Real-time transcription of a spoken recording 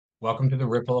Welcome to the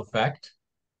Ripple Effect,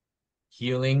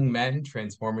 Healing Men,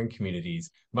 Transforming Communities.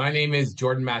 My name is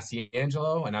Jordan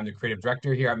Massiangelo, and I'm the creative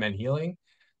director here at MenHealing.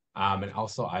 And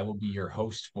also, I will be your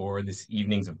host for this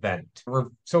evening's event. We're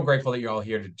so grateful that you're all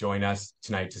here to join us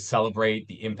tonight to celebrate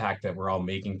the impact that we're all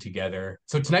making together.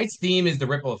 So, tonight's theme is the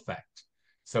ripple effect.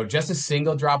 So, just a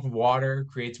single drop of water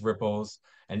creates ripples,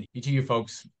 and each of you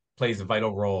folks plays a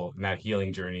vital role in that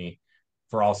healing journey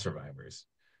for all survivors.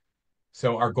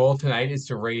 So our goal tonight is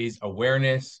to raise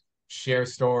awareness, share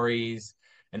stories,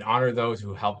 and honor those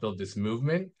who helped build this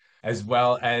movement, as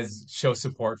well as show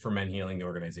support for MenHealing, the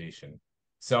organization.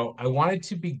 So I wanted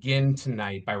to begin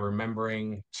tonight by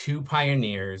remembering two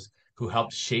pioneers who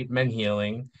helped shape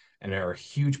MenHealing and are a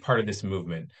huge part of this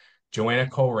movement, Joanna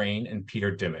Coleraine and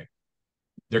Peter Dimmick.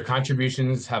 Their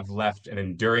contributions have left an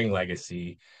enduring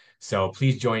legacy. So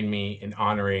please join me in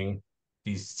honoring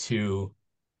these two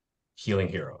healing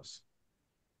heroes.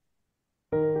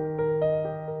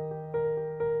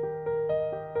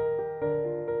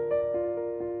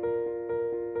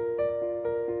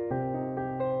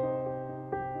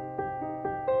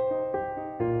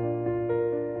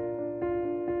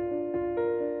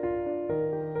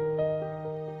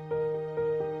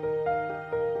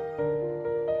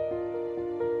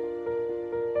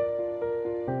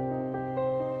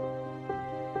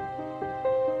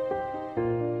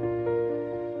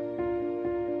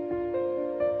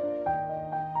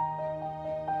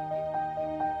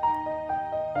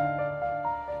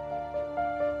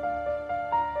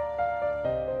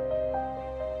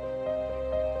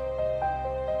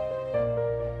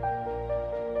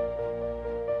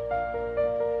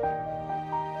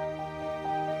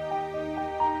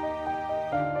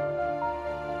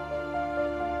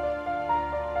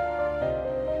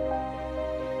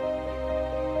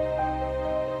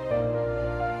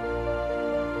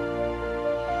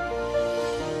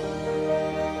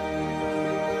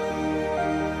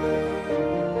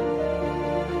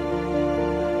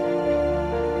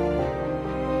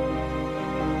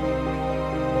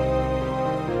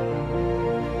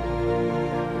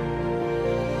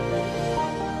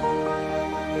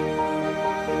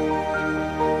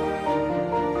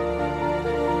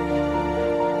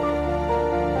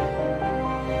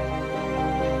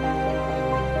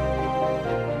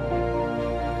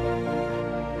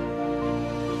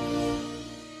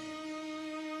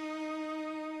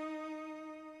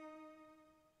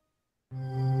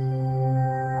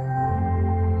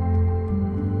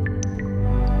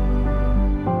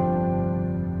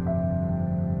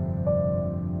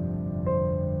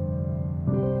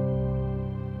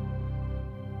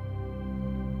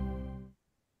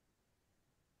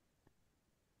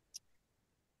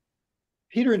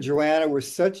 Peter and Joanna were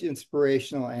such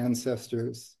inspirational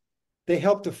ancestors. They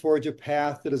helped to forge a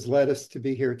path that has led us to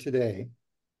be here today.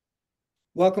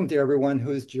 Welcome to everyone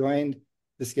who has joined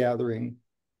this gathering.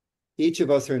 Each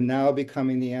of us are now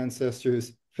becoming the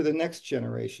ancestors for the next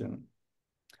generation.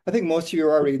 I think most of you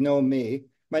already know me.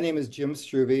 My name is Jim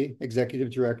Struve,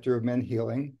 Executive Director of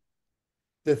MenHealing.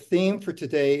 The theme for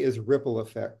today is ripple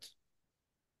effect.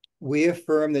 We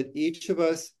affirm that each of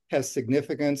us has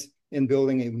significance in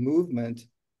building a movement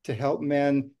to help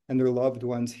men and their loved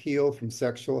ones heal from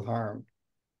sexual harm.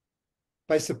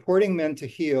 By supporting men to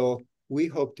heal, we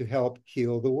hope to help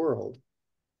heal the world.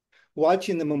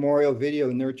 Watching the memorial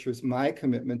video nurtures my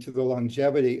commitment to the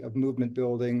longevity of movement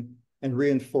building and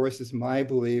reinforces my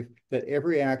belief that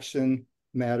every action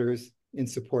matters in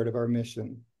support of our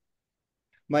mission.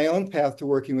 My own path to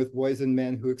working with boys and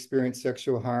men who experience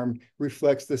sexual harm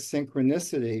reflects the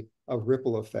synchronicity of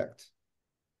ripple effect.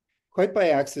 Quite by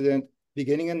accident,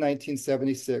 beginning in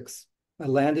 1976, I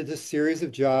landed a series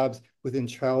of jobs within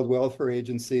child welfare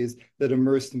agencies that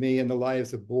immersed me in the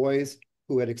lives of boys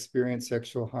who had experienced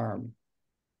sexual harm.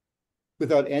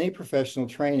 Without any professional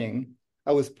training,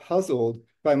 I was puzzled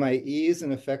by my ease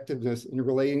and effectiveness in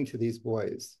relating to these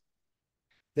boys.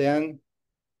 Then,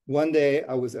 one day,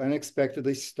 I was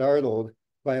unexpectedly startled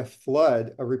by a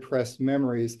flood of repressed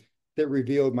memories that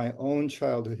revealed my own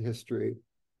childhood history,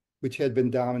 which had been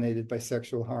dominated by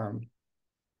sexual harm.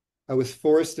 I was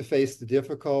forced to face the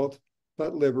difficult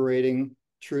but liberating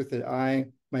truth that I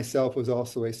myself was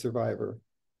also a survivor.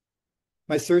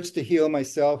 My search to heal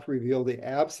myself revealed the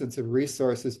absence of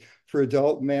resources for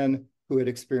adult men who had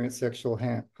experienced sexual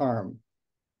harm.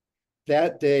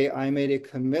 That day, I made a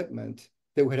commitment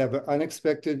that would have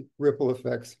unexpected ripple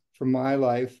effects for my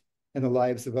life and the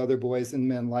lives of other boys and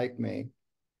men like me.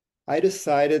 I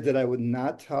decided that I would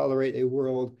not tolerate a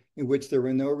world in which there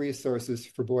were no resources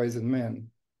for boys and men.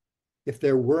 If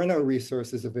there were no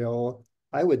resources available,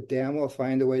 I would damn well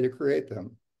find a way to create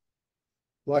them.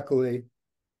 Luckily,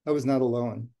 I was not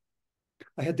alone.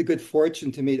 I had the good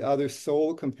fortune to meet other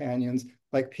soul companions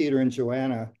like Peter and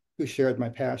Joanna, who shared my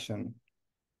passion.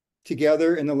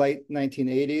 Together in the late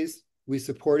 1980s, we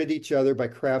supported each other by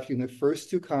crafting the first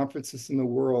two conferences in the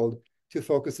world to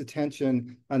focus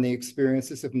attention on the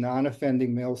experiences of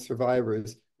non-offending male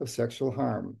survivors of sexual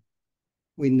harm.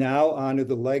 We now honor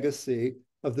the legacy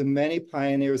of the many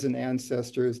pioneers and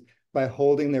ancestors by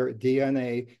holding their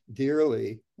DNA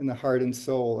dearly in the heart and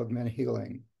soul of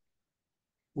MenHealing.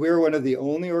 We're one of the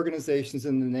only organizations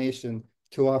in the nation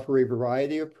to offer a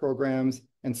variety of programs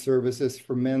and services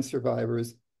for men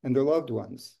survivors and their loved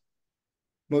ones.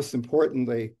 Most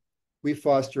importantly, we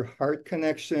foster heart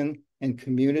connection and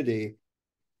community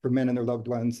for men and their loved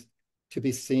ones to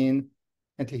be seen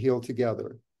and to heal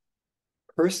together.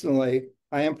 Personally,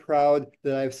 I am proud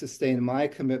that I've sustained my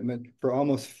commitment for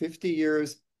almost 50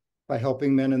 years by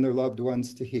helping men and their loved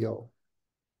ones to heal.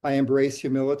 I embrace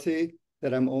humility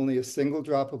that I'm only a single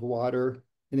drop of water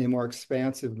in a more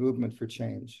expansive movement for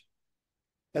change.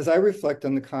 As I reflect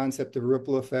on the concept of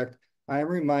ripple effect, I am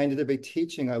reminded of a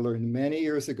teaching I learned many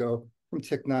years ago from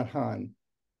Thich Nhat Hanh,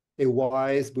 a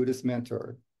wise Buddhist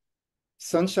mentor.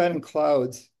 Sunshine and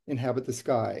clouds inhabit the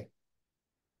sky.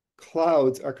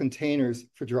 Clouds are containers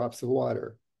for drops of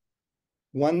water.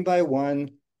 One by one,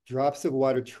 drops of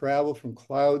water travel from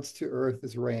clouds to earth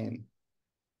as rain.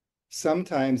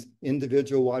 Sometimes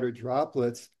individual water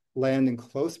droplets land in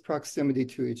close proximity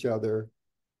to each other,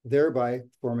 thereby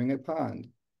forming a pond.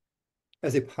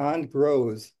 As a pond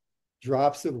grows,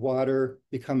 drops of water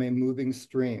become a moving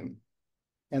stream,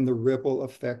 and the ripple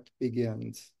effect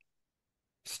begins.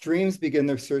 Streams begin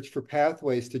their search for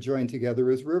pathways to join together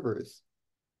as rivers.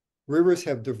 Rivers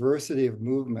have diversity of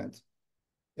movement,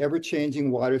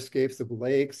 ever-changing waterscapes of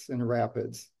lakes and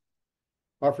rapids,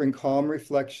 offering calm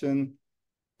reflection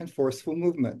and forceful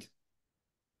movement,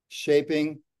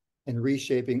 shaping and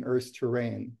reshaping Earth's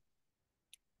terrain.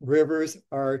 Rivers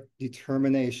are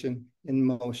determination in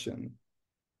motion.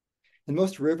 And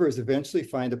most rivers eventually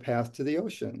find a path to the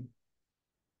ocean.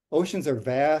 Oceans are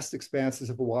vast expanses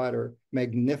of water,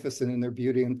 magnificent in their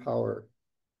beauty and power,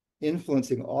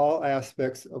 influencing all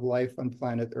aspects of life on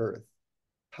planet Earth.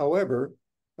 However,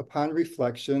 upon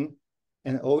reflection,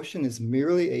 an ocean is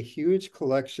merely a huge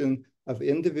collection of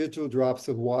individual drops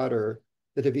of water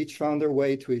that have each found their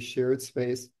way to a shared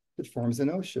space that forms an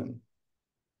ocean.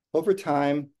 Over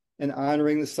time, and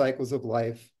honoring the cycles of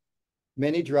life,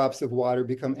 many drops of water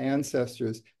become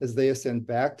ancestors as they ascend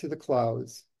back to the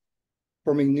clouds,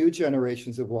 forming new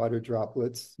generations of water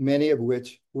droplets, many of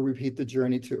which will repeat the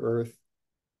journey to Earth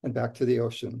and back to the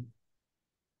ocean.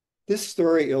 This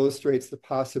story illustrates the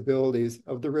possibilities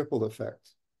of the ripple effect.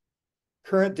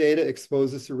 Current data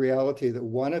exposes the reality that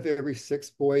 1 of every 6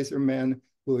 boys or men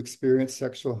will experience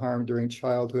sexual harm during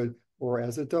childhood or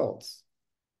as adults.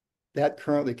 That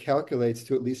currently calculates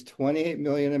to at least 28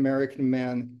 million American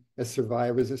men as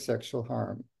survivors of sexual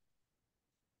harm.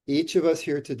 Each of us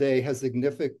here today has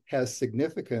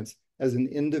significance as an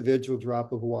individual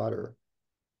drop of water.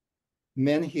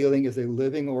 MenHealing is a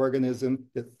living organism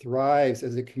that thrives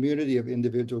as a community of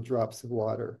individual drops of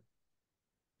water.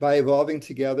 By evolving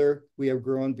together, we have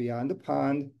grown beyond a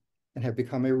pond and have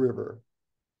become a river.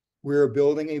 We are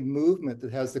building a movement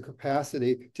that has the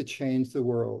capacity to change the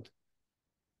world.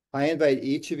 I invite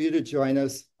each of you to join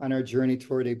us on our journey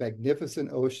toward a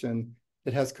magnificent ocean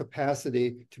that has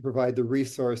capacity to provide the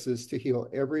resources to heal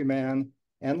every man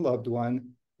and loved one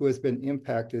who has been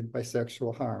impacted by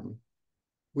sexual harm.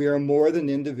 We are more than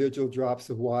individual drops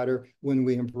of water when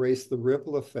we embrace the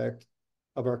ripple effect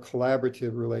of our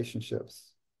collaborative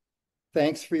relationships.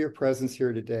 Thanks for your presence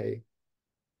here today.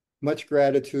 Much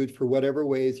gratitude for whatever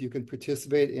ways you can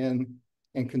participate in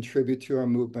and contribute to our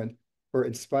movement for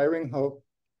inspiring hope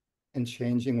and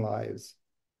changing lives.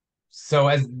 So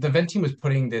as the event team was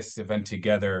putting this event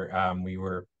together, we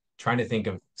were trying to think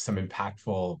of some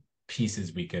impactful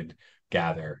pieces we could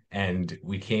gather. And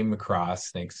we came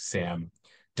across, thanks to Sam,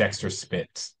 Dexter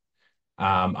Spitz.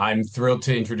 I'm thrilled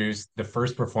to introduce the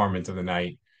first performance of the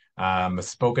night, a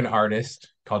spoken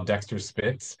artist called Dexter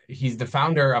Spitz. He's the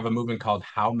founder of a movement called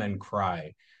How Men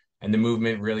Cry. And the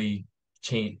movement really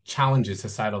challenges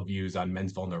societal views on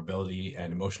men's vulnerability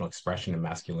and emotional expression and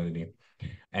masculinity.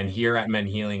 And here at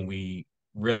MenHealing, we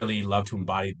really love to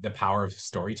embody the power of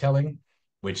storytelling,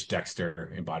 which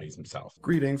Dexter embodies himself.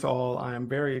 Greetings all. I am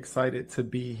very excited to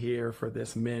be here for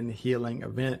this MenHealing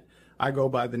event. I go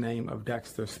by the name of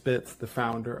Dexter Spitz, the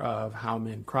founder of How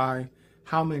Men Cry.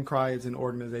 How Men Cry is an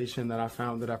organization that I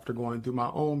founded after going through my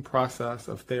own process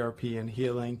of therapy and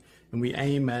healing, and we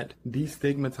aim at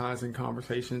destigmatizing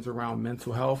conversations around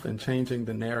mental health and changing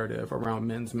the narrative around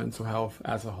men's mental health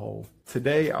as a whole.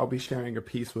 Today, I'll be sharing a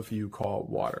piece with you called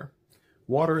Water.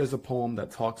 Water is a poem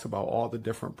that talks about all the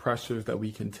different pressures that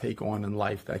we can take on in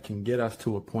life that can get us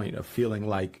to a point of feeling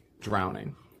like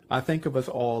drowning. I think of us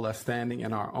all as standing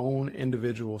in our own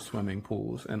individual swimming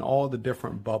pools, and all the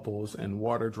different bubbles and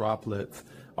water droplets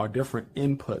are different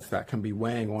inputs that can be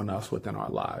weighing on us within our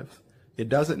lives. It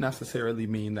doesn't necessarily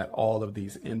mean that all of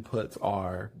these inputs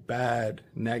are bad,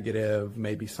 negative,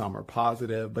 maybe some are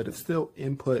positive, but it's still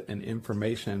input and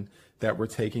information that we're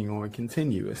taking on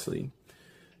continuously.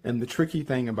 And the tricky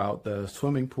thing about the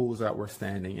swimming pools that we're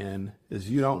standing in is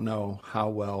you don't know how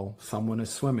well someone is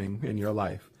swimming in your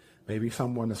life. Maybe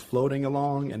someone is floating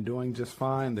along and doing just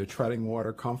fine. They're treading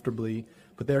water comfortably,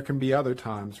 but there can be other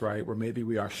times, right, where maybe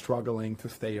we are struggling to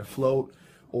stay afloat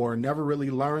or never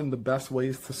really learn the best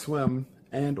ways to swim,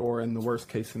 and or in the worst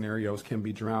case scenarios can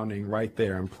be drowning right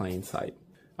there in plain sight.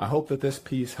 I hope that this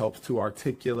piece helps to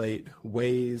articulate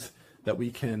ways that we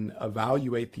can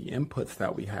evaluate the inputs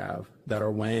that we have that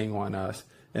are weighing on us,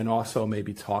 and also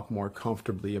maybe talk more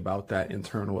comfortably about that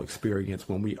internal experience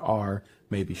when we are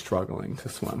maybe struggling to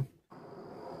swim.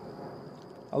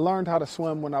 I learned how to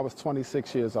swim when I was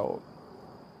 26 years old.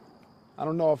 I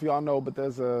don't know if y'all know, but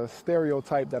there's a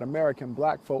stereotype that American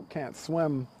black folk can't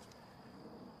swim.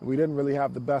 We didn't really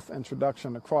have the best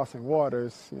introduction to crossing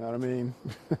waters, you know what I mean?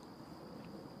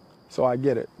 So I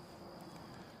get it.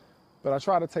 But I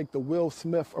try to take the Will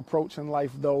Smith approach in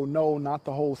life, though. No, not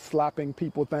the whole slapping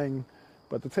people thing,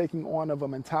 but the taking on of a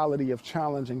mentality of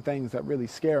challenging things that really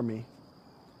scare me.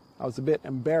 I was a bit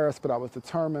embarrassed, but I was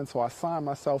determined, so I signed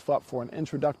myself up for an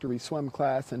introductory swim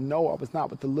class. And no, I was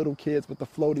not with the little kids with the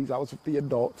floaties, I was with the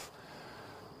adults.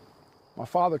 My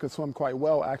father could swim quite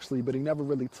well, actually, but he never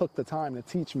really took the time to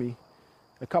teach me.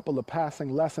 A couple of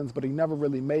passing lessons, but he never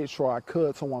really made sure I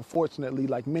could, so unfortunately,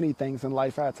 like many things in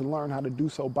life, I had to learn how to do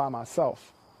so by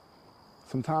myself.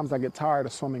 Sometimes I get tired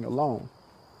of swimming alone.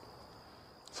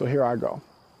 So here I go.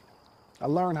 I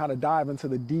learned how to dive into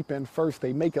the deep end first.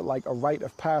 They make it like a rite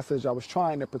of passage. I was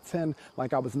trying to pretend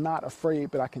like I was not afraid,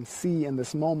 but I can see in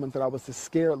this moment that I was this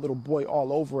scared little boy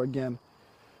all over again.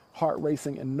 Heart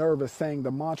racing and nervous, saying the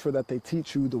mantra that they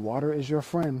teach you, the water is your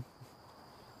friend.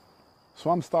 So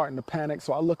I'm starting to panic,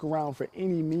 so I look around for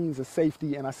any means of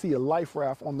safety, and I see a life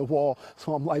raft on the wall.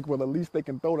 So I'm like, well, at least they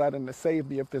can throw that in to save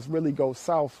me if this really goes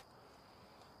south.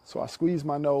 So I squeeze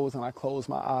my nose and I close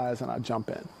my eyes and I jump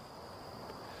in.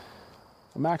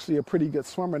 I'm actually a pretty good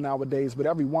swimmer nowadays, but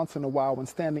every once in a while when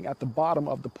standing at the bottom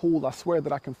of the pool, I swear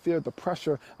that I can feel the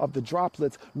pressure of the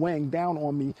droplets weighing down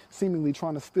on me, seemingly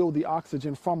trying to steal the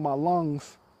oxygen from my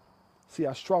lungs. See,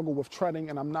 I struggle with treading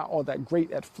and I'm not all that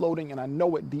great at floating, and I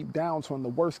know it deep down, so in the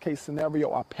worst case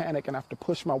scenario, I panic and have to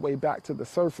push my way back to the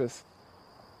surface.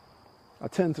 I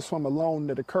tend to swim alone,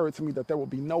 and it occurred to me that there will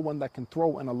be no one that can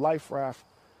throw in a life raft.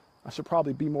 I should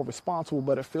probably be more responsible,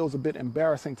 but it feels a bit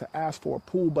embarrassing to ask for a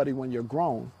pool buddy when you're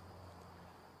grown.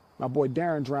 My boy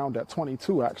Darren drowned at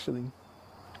 22, actually.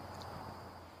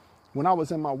 When I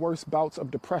was in my worst bouts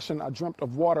of depression, I dreamt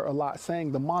of water a lot,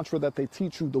 saying the mantra that they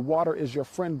teach you, the water is your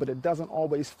friend, but it doesn't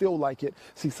always feel like it.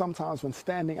 See, sometimes when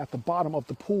standing at the bottom of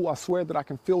the pool, I swear that I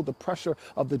can feel the pressure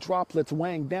of the droplets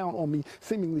weighing down on me,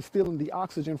 seemingly stealing the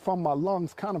oxygen from my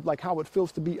lungs, kind of like how it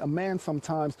feels to be a man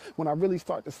sometimes when I really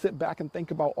start to sit back and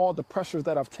think about all the pressures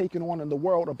that I've taken on in the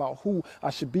world about who I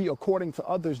should be according to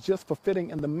others just for fitting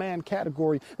in the man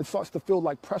category. It starts to feel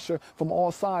like pressure from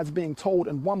all sides, being told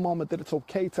in one moment that it's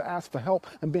okay to ask for help,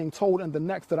 and being told in the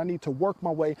next that I need to work my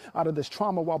way out of this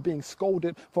trauma while being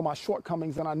scolded for my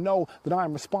shortcomings. And I know that I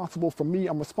am responsible for me.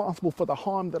 I'm responsible for the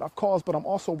harm that I've caused, but I'm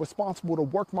also responsible to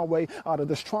work my way out of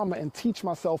this trauma and teach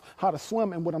myself how to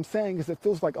swim. And what I'm saying is it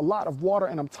feels like a lot of water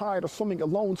and I'm tired of swimming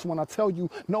alone. So when I tell you,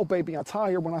 no, baby, I'm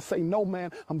tired, when I say, no,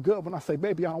 man, I'm good, when I say,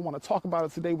 baby, I don't want to talk about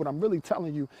it today, what I'm really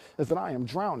telling you is that I am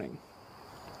drowning.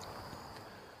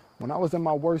 When I was in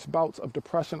my worst bouts of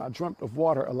depression, I dreamt of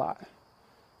water a lot,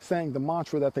 saying the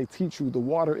mantra that they teach you, the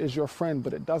water is your friend,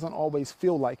 but it doesn't always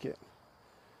feel like it.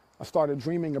 I started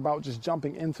dreaming about just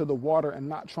jumping into the water and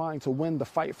not trying to win the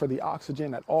fight for the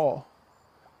oxygen at all.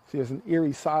 See, there's an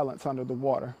eerie silence under the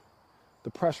water.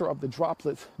 The pressure of the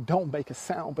droplets don't make a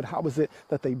sound, but how is it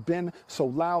that they've been so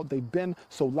loud? They've been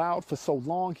so loud for so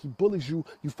long. He bullies you,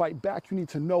 you fight back. You need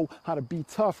to know how to be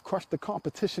tough, crush the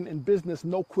competition in business,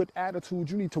 no quit attitude.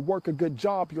 You need to work a good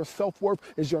job. Your self-worth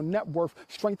is your net worth.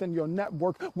 Strengthen your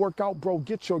network. Work out, bro.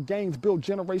 Get your gains. Build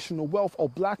generational wealth. Oh,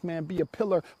 black man, be a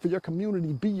pillar for your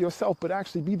community. Be yourself, but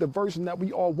actually be the version that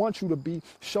we all want you to be.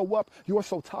 Show up. You're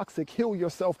so toxic. Heal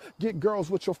yourself. Get girls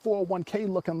with your 401k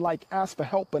looking like. Ask for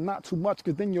help, but not too much,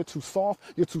 because then you're too soft.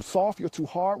 You're too soft. You're too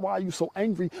hard. Why are you so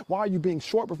angry? Why are you being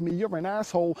short with me? You're an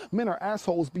asshole. Men are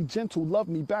assholes. Be gentle. Love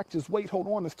me back. Just wait. Hold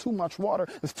on. It's too much water.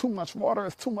 It's too much water.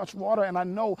 It's too much water. And I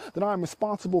know that I'm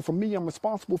responsible for me. I'm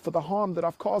responsible for the harm that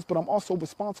I've caused, but I'm also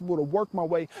responsible to work my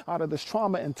way out of this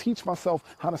trauma and teach myself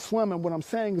how to swim. And what I'm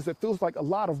saying is it feels like a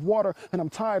lot of water, and I'm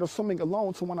tired of swimming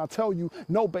alone. So when I tell you,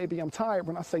 no, baby, I'm tired.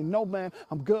 When I say, no, man,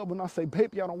 I'm good. When I say,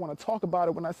 baby, I don't want to talk about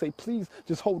it. When I say, please,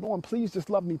 just hold on. Please just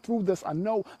love me through this. I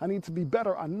know I need to be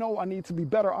better. I know I need to be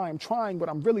better. I am trying. What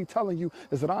I'm really telling you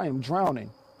is that I am drowning.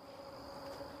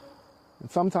 And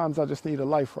sometimes I just need a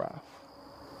life raft.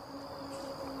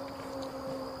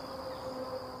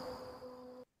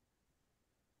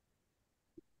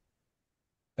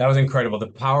 That was incredible. The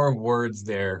power of words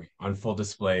there on full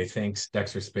display. Thanks,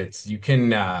 Dexter Spitz. You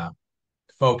can,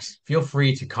 folks, feel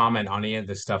free to comment on any of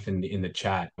this stuff in the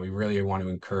chat. We really want to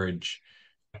encourage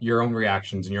your own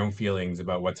reactions and your own feelings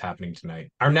about what's happening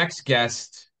tonight. Our next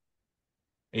guest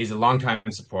is a longtime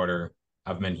supporter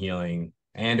of MenHealing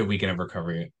and a Weekend of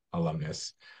Recovery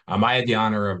alumnus. I had the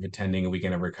honor of attending a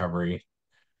Weekend of Recovery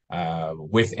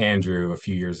with Andrew a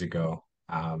few years ago,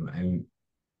 and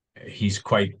he's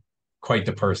quite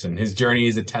the person. His journey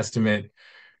is a testament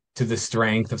to the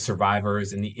strength of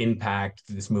survivors and the impact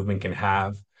this movement can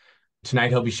have. Tonight,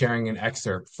 he'll be sharing an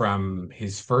excerpt from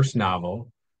his first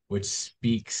novel, which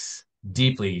speaks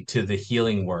deeply to the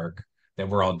healing work that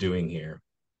we're all doing here.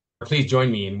 Please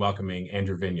join me in welcoming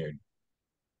Andrew Vinyard.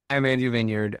 I'm Andrew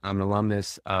Vinyard. I'm an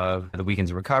alumnus of the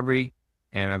Weekends of Recovery,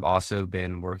 and I've also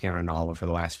been working on a novel for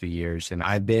the last few years. And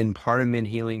I've been part of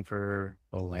MenHealing for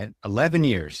 11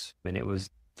 years, and it was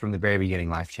from the very beginning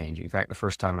life-changing. In fact, the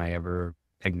first time I ever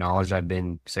acknowledged I'd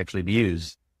been sexually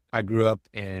abused. I grew up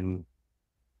in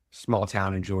a small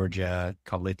town in Georgia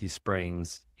called Lithium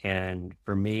Springs, and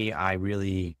for me, I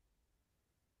really,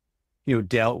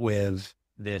 dealt with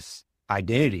this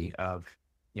identity of,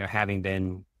 having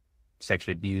been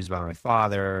sexually abused by my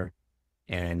father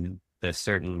and the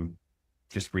certain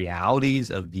just realities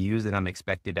of views that I'm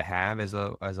expected to have as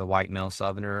a white male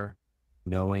Southerner,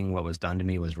 knowing what was done to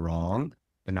me was wrong,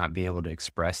 but not being able to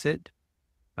express it.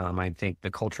 I think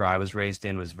the culture I was raised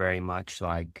in was very much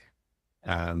like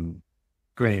grin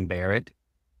and bear it.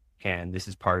 And this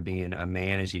is part of being a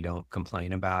man, is you don't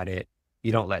complain about it.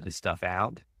 You don't let this stuff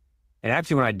out. And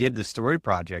actually, when I did the story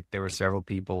project, there were several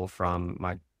people from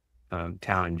my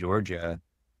town in Georgia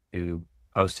who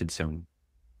posted some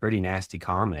pretty nasty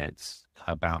comments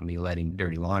about me letting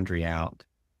dirty laundry out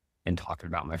and talking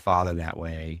about my father that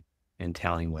way and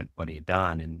telling what he had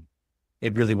done. And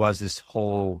it really was this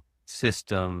whole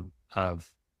system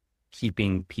of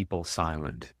keeping people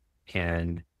silent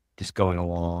and just going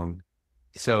along.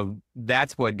 So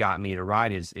that's what got me to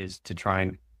write, is to try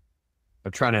and,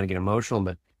 I'm trying not to get emotional,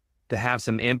 but to have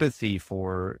some empathy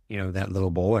for, that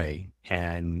little boy,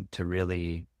 and to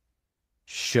really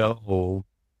show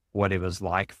what it was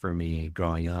like for me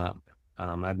growing up.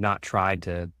 I've not tried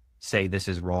to say this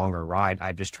is wrong or right.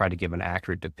 I've just tried to give an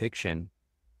accurate depiction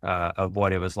of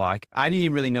what it was like. I didn't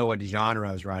even really know what genre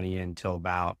I was writing in until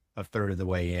about a third of the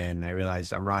way in. I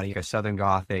realized I'm writing a Southern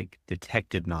Gothic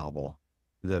detective novel.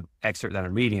 The excerpt that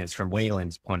I'm reading is from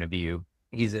Wayland's point of view.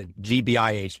 He's a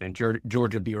GBI agent,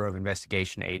 Georgia Bureau of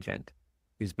Investigation agent,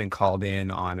 who's been called in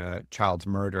on a child's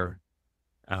murder,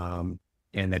 and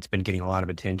that's been getting a lot of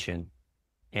attention.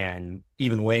 And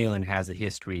even Wayland has a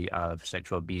history of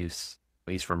sexual abuse.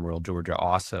 He's from rural Georgia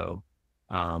also.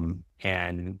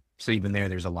 And so even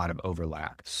there's a lot of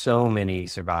overlap. So many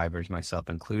survivors, myself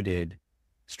included,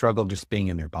 struggle just being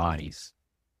in their bodies.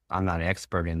 I'm not an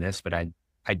expert in this, but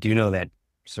I do know that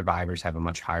survivors have a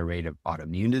much higher rate of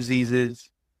autoimmune diseases,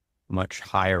 much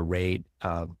higher rate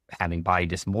of having body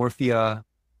dysmorphia.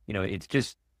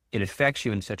 It affects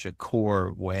you in such a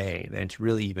core way that it's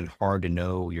really even hard to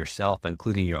know yourself,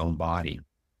 including your own body.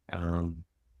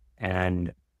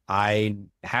 And I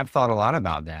have thought a lot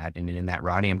about that. And in that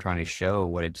writing, I'm trying to show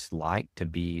what it's like to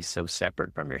be so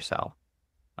separate from yourself,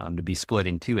 to be split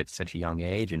in two at such a young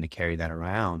age and to carry that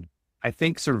around. I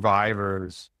think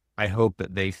survivors, I hope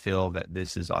that they feel that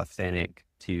this is authentic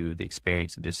to the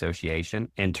experience of dissociation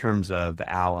in terms of the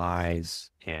allies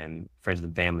and friends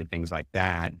and family, things like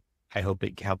that. I hope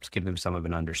it helps give them some of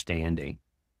an understanding.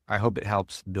 I hope it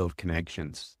helps build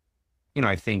connections.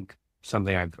 I think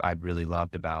something I've really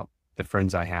loved about the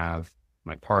friends I have,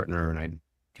 my partner, and I'm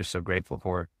just so grateful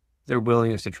for their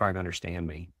willingness to try and understand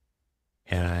me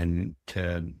and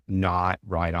to not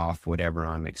write off whatever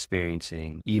I'm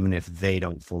experiencing, even if they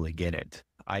don't fully get it.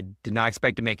 I did not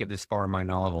expect to make it this far in my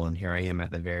novel, and here I am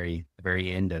at the very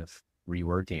end of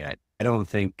reworking it. I don't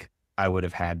think I would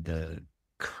have had the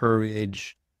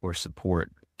courage or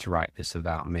support to write this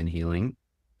about MenHealing.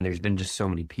 There's been just so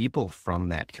many people from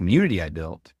that community I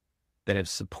built that have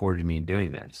supported me in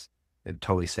doing this. They've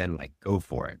totally said, like, go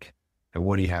for it. And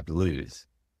what do you have to lose?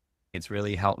 It's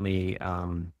really helped me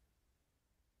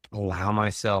allow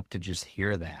myself to just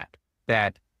hear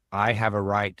that I have a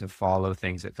right to follow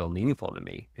things that feel meaningful to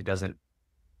me. It doesn't,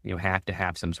 have to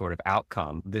have some sort of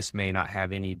outcome. This may not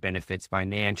have any benefits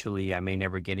financially. I may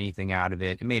never get anything out of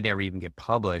it. It may never even get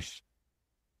published,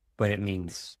 but it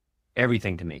means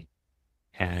everything to me.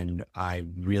 And I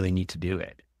really need to do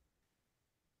it.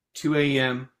 2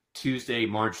 a.m., Tuesday,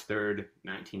 March 3rd,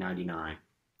 1999.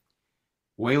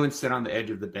 Waylon sat on the edge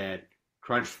of the bed,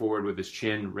 crunched forward with his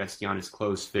chin resting on his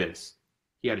closed fist.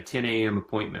 He had a 10 a.m.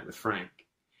 appointment with Frank.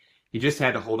 He just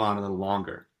had to hold on a little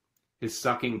longer. His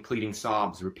sucking, pleading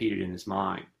sobs repeated in his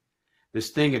mind. This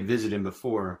thing had visited him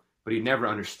before, but he'd never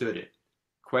understood it.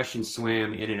 Questions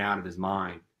swam in and out of his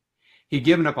mind. He'd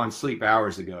given up on sleep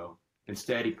hours ago.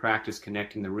 Instead, he practiced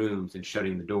connecting the rooms and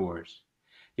shutting the doors.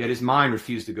 Yet his mind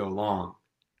refused to go long.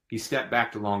 He stepped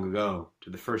back to long ago, to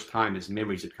the first time his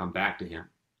memories had come back to him.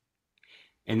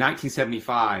 In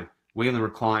 1975, Waylon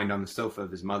reclined on the sofa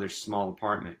of his mother's small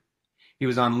apartment. He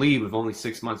was on leave with only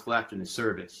 6 months left in his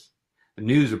service. The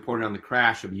news reported on the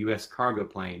crash of a U.S. cargo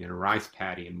plane in a rice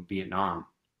paddy in Vietnam.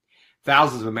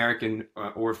 Thousands of American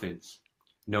orphans,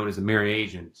 known as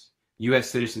Amerisians, U.S.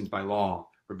 citizens by law,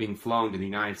 were being flown to the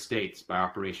United States by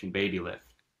Operation Baby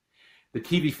Lift. The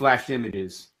TV flashed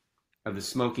images of the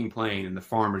smoking plane and the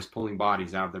farmers pulling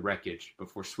bodies out of the wreckage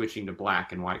before switching to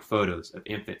black and white photos of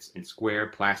infants in square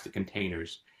plastic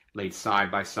containers laid side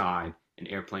by side in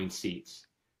airplane seats,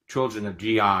 children of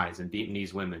GIs and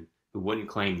Vietnamese women who wouldn't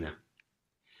claim them.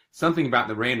 Something about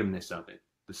the randomness of it,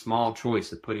 the small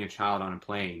choice of putting a child on a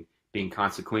plane being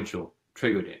consequential,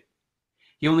 triggered it.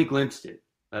 He only glimpsed it,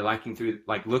 like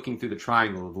looking through the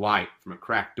triangle of light from a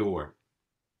cracked door.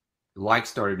 The light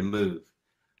started to move,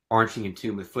 arching in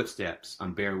tune with footsteps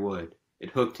on bare wood.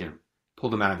 It hooked him,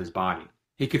 pulled him out of his body.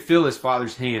 He could feel his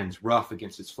father's hands rough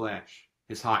against his flesh,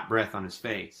 his hot breath on his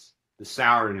face. The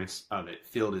sourness of it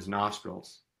filled his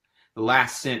nostrils. The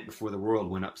last scent before the world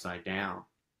went upside down.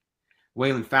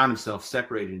 Waylon found himself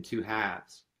separated in two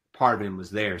halves. Part of him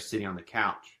was there, sitting on the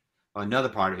couch, while another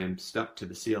part of him stuck to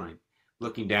the ceiling,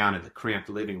 looking down at the cramped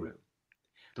living room.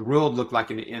 The world looked like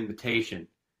an invitation.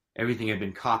 Everything had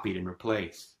been copied and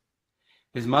replaced.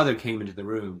 His mother came into the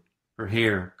room. Her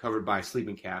hair, covered by a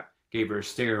sleeping cap, gave her a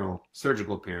sterile,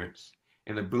 surgical appearance,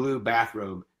 and the blue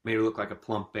bathrobe made her look like a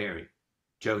plump berry.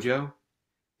 Jojo?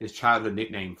 His childhood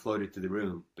nickname floated through the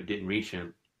room, but didn't reach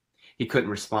him. He couldn't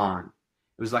respond.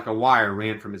 It was like a wire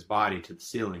ran from his body to the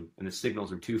ceiling, and the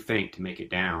signals were too faint to make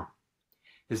it down.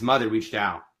 His mother reached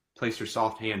out, placed her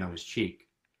soft hand on his cheek.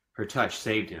 Her touch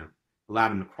saved him,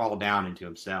 allowed him to crawl down into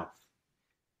himself.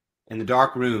 In the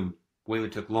dark room,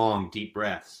 Waylon took long, deep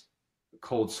breaths. A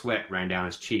cold sweat ran down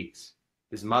his cheeks.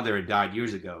 His mother had died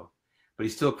years ago, but he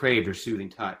still craved her soothing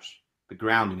touch, the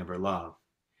grounding of her love.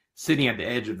 Sitting at the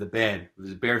edge of the bed, with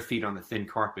his bare feet on the thin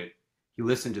carpet, he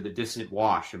listened to the distant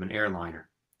wash of an airliner.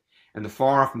 And the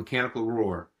far-off mechanical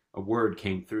roar, a word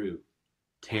came through.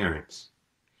 Terrence.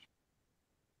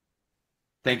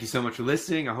 Thank you so much for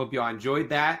listening. I hope you all enjoyed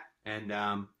that. And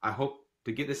I hope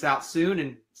to get this out soon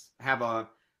and have a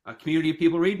community of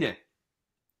people reading it.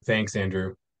 Thanks,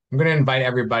 Andrew. I'm going to invite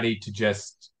everybody to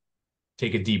just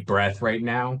take a deep breath right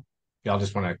now. Y'all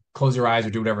just want to close your eyes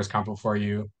or do whatever's comfortable for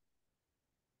you.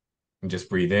 And just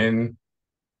breathe in.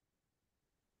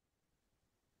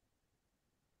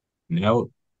 And out.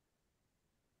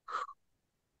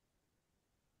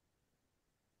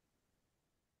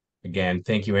 Again,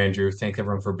 thank you, Andrew. Thanks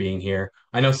everyone for being here.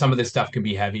 I know some of this stuff can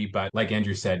be heavy, but like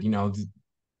Andrew said,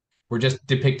 we're just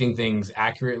depicting things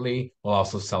accurately while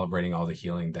also celebrating all the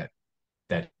healing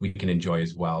that we can enjoy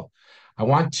as well. I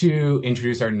want to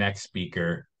introduce our next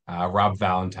speaker, Rob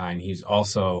Vallentine. He's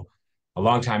also a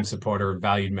longtime supporter and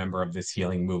valued member of this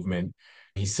healing movement.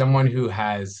 He's someone who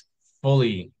has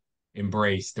fully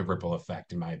embraced the ripple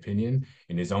effect, in my opinion,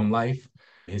 in his own life.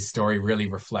 His story really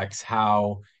reflects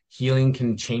how healing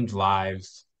can change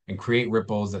lives and create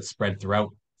ripples that spread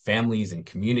throughout families and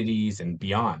communities and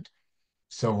beyond.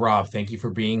 So, Rob, thank you for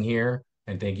being here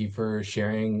and thank you for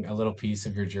sharing a little piece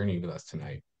of your journey with us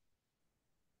tonight.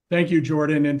 Thank you,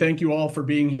 Jordan, and thank you all for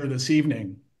being here this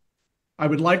evening. I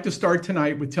would like to start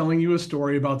tonight with telling you a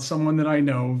story about someone that I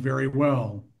know very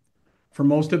well. For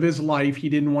most of his life, he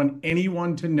didn't want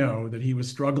anyone to know that he was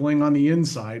struggling on the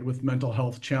inside with mental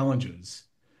health challenges.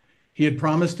 He had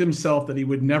promised himself that he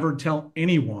would never tell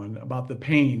anyone about the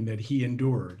pain that he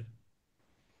endured.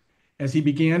 As he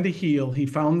began to heal, he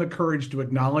found the courage to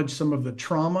acknowledge some of the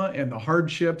trauma and the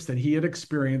hardships that he had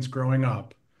experienced growing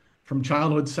up, from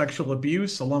childhood sexual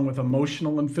abuse, along with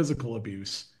emotional and physical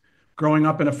abuse, growing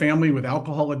up in a family with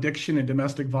alcohol addiction and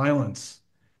domestic violence,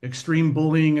 extreme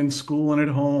bullying in school and at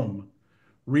home,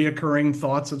 reoccurring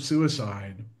thoughts of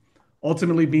suicide,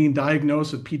 ultimately being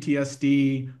diagnosed with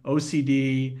PTSD,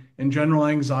 OCD, and general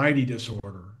anxiety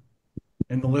disorder.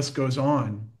 And the list goes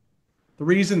on. The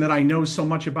reason that I know so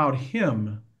much about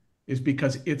him is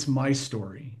because it's my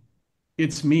story.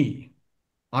 It's me.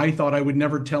 I thought I would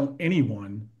never tell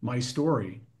anyone my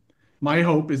story. My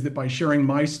hope is that by sharing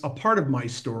a part of my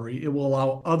story, it will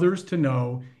allow others to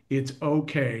know it's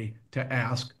okay to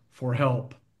ask for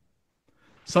help.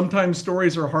 Sometimes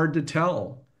stories are hard to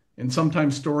tell, and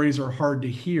sometimes stories are hard to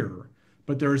hear,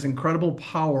 but there is incredible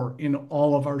power in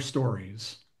all of our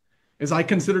stories. As I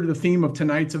consider the theme of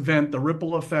tonight's event, the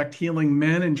ripple effect healing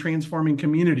men and transforming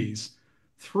communities,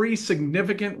 three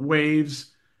significant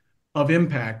waves of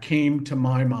impact came to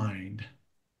my mind.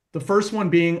 The first one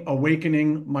being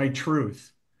awakening my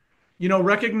truth.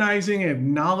 Recognizing and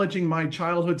acknowledging my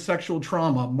childhood sexual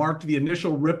trauma marked the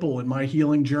initial ripple in my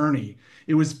healing journey.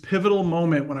 It was a pivotal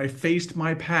moment when I faced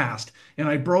my past and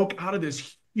I broke out of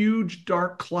this huge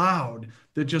dark cloud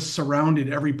that just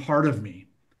surrounded every part of me.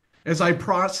 As I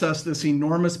processed this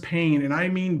enormous pain, and I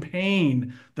mean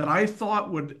pain that I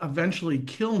thought would eventually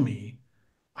kill me,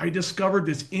 I discovered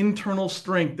this internal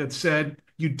strength that said,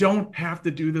 you don't have to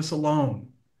do this alone.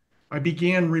 I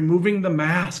began removing the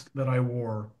mask that I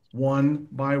wore one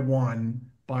by one,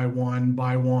 by one,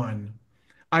 by one.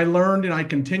 I learned and I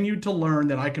continued to learn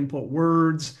that I can put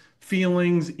words,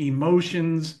 feelings,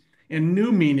 emotions, and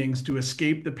new meanings to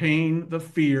escape the pain, the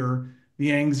fear,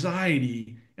 the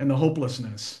anxiety, and the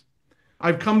hopelessness.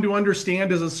 I've come to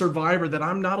understand as a survivor that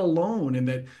I'm not alone and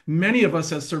that many of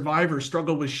us as survivors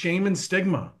struggle with shame and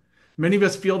stigma. Many of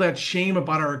us feel that shame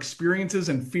about our experiences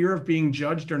and fear of being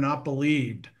judged or not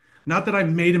believed. Not that I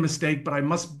made a mistake, but I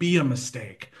must be a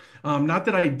mistake. Not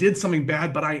that I did something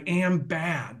bad, but I am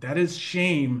bad. That is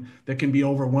shame that can be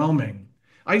overwhelming.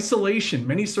 Isolation.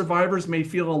 Many survivors may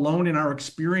feel alone in our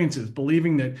experiences,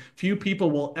 believing that few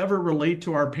people will ever relate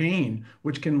to our pain,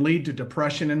 which can lead to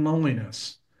depression and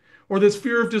loneliness. Or this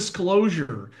fear of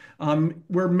disclosure,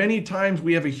 where many times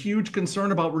we have a huge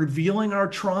concern about revealing our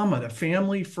trauma to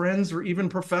family, friends, or even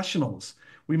professionals.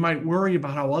 We might worry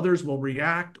about how others will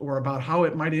react or about how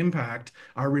it might impact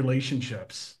our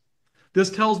relationships. This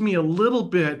tells me a little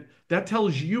bit, that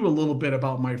tells you a little bit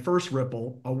about my first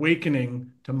ripple, awakening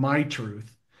to my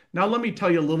truth. Now let me tell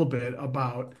you a little bit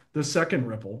about the second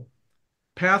ripple,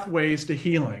 pathways to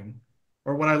healing,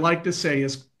 or what I like to say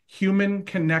is human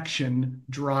connection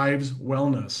drives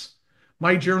wellness.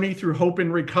 My journey through hope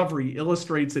and recovery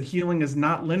illustrates that healing is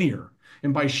not linear.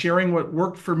 And by sharing what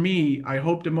worked for me, I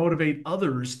hope to motivate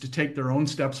others to take their own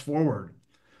steps forward.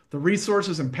 The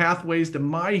resources and pathways to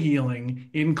my healing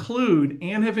include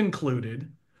and have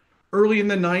included early in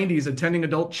the 90s, attending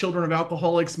adult children of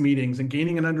alcoholics meetings and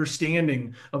gaining an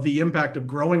understanding of the impact of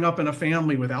growing up in a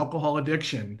family with alcohol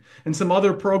addiction, and some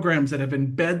other programs that have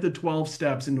embedded the 12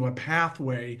 steps into a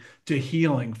pathway to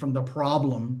healing from the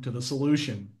problem to the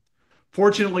solution.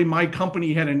 Fortunately, my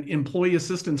company had an employee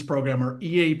assistance program, or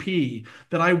EAP,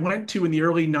 that I went to in the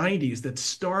early 90s that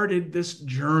started this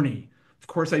journey. Of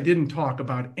course, I didn't talk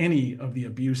about any of the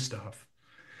abuse stuff.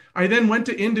 I then went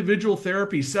to individual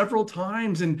therapy several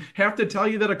times and have to tell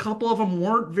you that a couple of them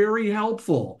weren't very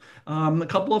helpful. A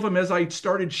couple of them, as I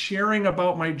started sharing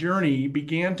about my journey,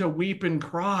 began to weep and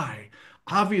cry,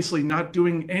 obviously not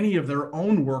doing any of their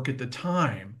own work at the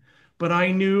time. But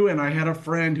I knew, and I had a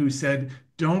friend who said,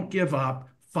 don't give up,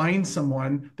 find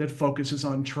someone that focuses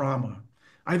on trauma.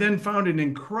 I then found an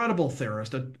incredible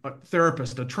therapist,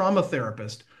 a trauma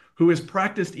therapist, who has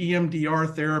practiced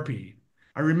EMDR therapy.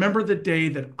 I remember the day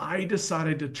that I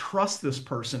decided to trust this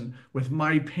person with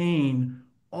my pain,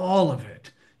 all of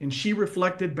it. And she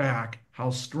reflected back how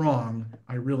strong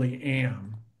I really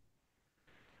am.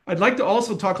 I'd like to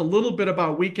also talk a little bit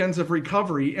about weekends of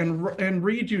recovery and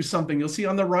read you something. You'll see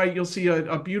on the right, you'll see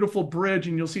a beautiful bridge,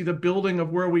 and you'll see the building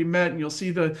of where we met, and you'll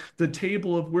see the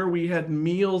table of where we had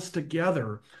meals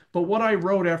together. But what I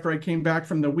wrote after I came back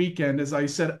from the weekend is I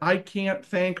said, I can't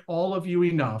thank all of you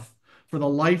enough for the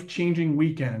life-changing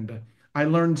weekend. I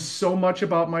learned so much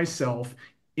about myself.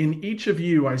 In each of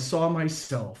you, I saw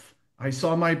myself. I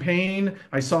saw my pain.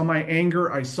 I saw my anger.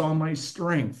 I saw my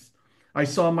strength. I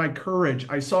saw my courage.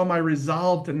 I saw my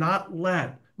resolve to not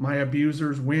let my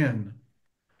abusers win.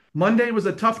 Monday was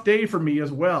a tough day for me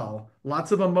as well.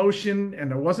 Lots of emotion,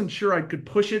 and I wasn't sure I could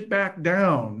push it back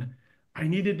down. I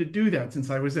needed to do that since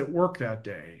I was at work that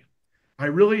day. I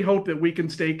really hope that we can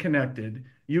stay connected.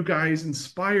 You guys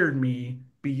inspired me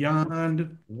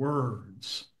beyond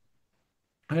words.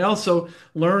 I also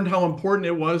learned how important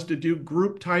it was to do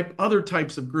other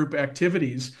types of group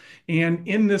activities. And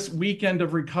in this weekend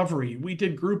of recovery, we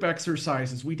did group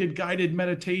exercises, we did guided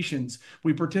meditations,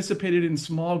 we participated in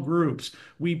small groups,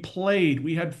 we played,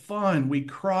 we had fun, we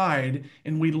cried,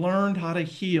 and we learned how to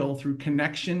heal through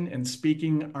connection and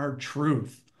speaking our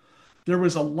truth. There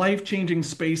was a life-changing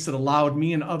space that allowed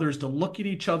me and others to look at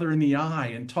each other in the eye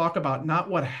and talk about not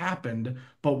what happened,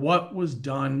 but what was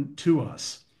done to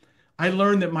us. I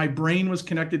learned that my brain was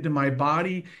connected to my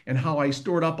body and how I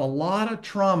stored up a lot of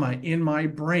trauma in my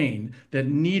brain that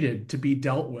needed to be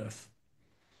dealt with.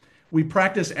 We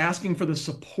practiced asking for the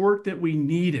support that we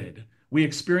needed. We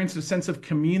experienced a sense of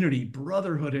community,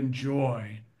 brotherhood, and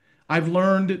joy. I've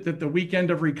learned that the weekend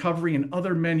of recovery and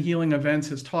other MenHealing events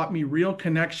has taught me real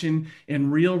connection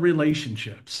and real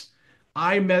relationships.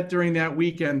 I met during that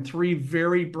weekend 3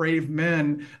 very brave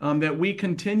men that we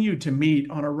continue to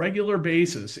meet on a regular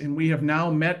basis, and we have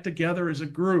now met together as a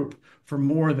group for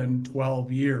more than 12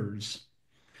 years.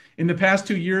 In the past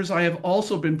 2 years, I have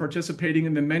also been participating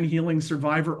in the MenHealing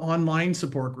Survivor online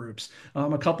support groups.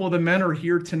 A couple of the men are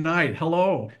here tonight.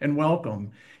 Hello and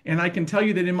welcome. And I can tell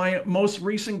you that in my most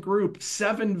recent group,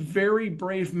 7 very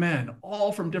brave men,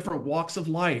 all from different walks of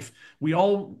life, we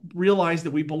all realized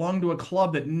that we belong to a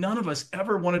club that none of us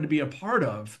ever wanted to be a part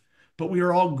of, but we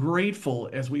are all grateful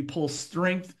as we pull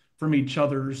strength from each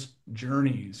other's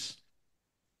journeys.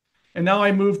 And now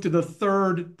I move to the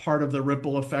third part of the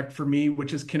ripple effect for me,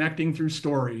 which is connecting through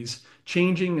stories,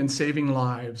 changing and saving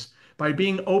lives. By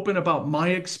being open about my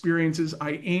experiences,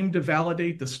 I aim to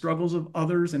validate the struggles of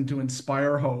others and to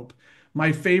inspire hope.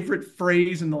 My favorite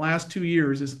phrase in the last 2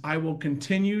 years is, I will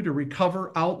continue to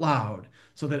recover out loud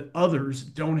so that others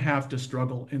don't have to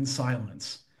struggle in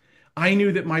silence. I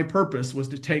knew that my purpose was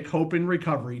to take hope in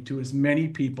recovery to as many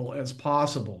people as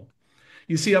possible.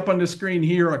 You see up on the screen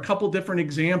here a couple different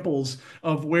examples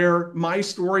of where my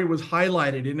story was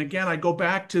highlighted. And again, I go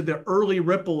back to the early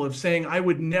ripple of saying I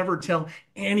would never tell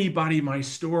anybody my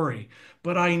story.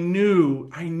 But I knew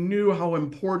how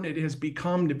important it has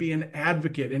become to be an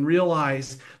advocate and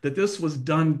realize that this was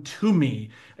done to me.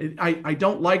 I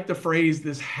don't like the phrase,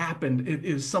 this happened. It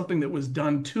is something that was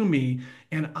done to me,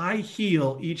 and I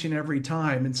heal each and every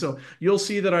time. And so you'll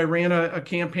see that I ran a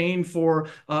campaign for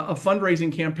a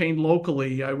fundraising campaign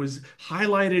locally. I was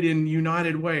highlighted in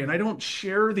United Way, and I don't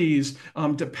share these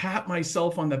to pat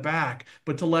myself on the back,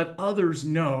 but to let others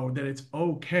know that it's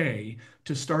okay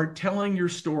to start telling your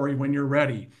story when you're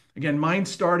ready. Again, mine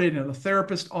started in a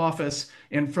therapist office,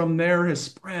 and from there has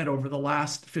spread over the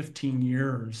last 15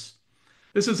 years.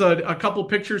 This is a couple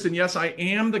pictures, and yes, I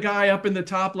am the guy up in the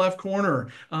top left corner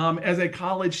as a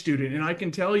college student, and I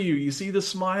can tell you, you see the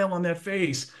smile on that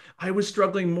face. I was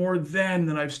struggling more then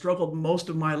than I've struggled most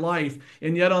of my life,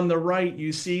 and yet on the right,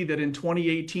 you see that in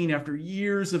 2018, after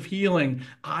years of healing,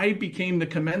 I became the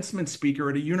commencement speaker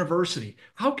at a university.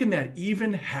 How can that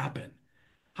even happen?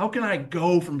 How can I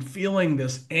go from feeling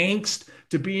this angst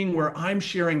to being where I'm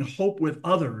sharing hope with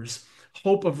others,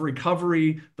 hope of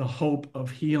recovery, the hope of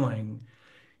healing?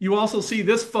 You also see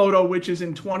this photo, which is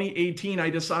in 2018.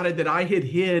 I decided that I had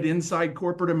hid inside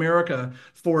corporate America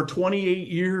for 28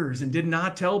 years and did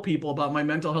not tell people about my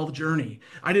mental health journey.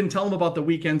 I didn't tell them about the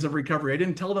weekends of recovery. I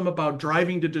didn't tell them about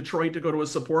driving to Detroit to go to a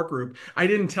support group. I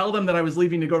didn't tell them that I was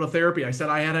leaving to go to therapy. I said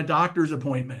I had a doctor's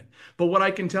appointment. But what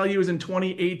I can tell you is in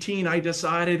 2018, I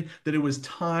decided that it was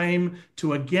time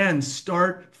to again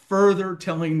start further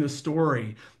telling the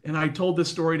story. And I told this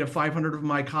story to 500 of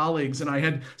my colleagues, and I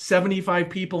had 75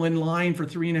 people in line for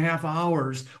 3.5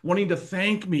 hours wanting to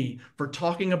thank me for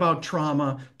talking about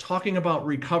trauma, talking about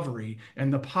recovery,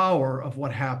 and the power of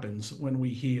what happens when we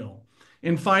heal.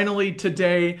 And finally,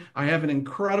 today, I have an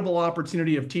incredible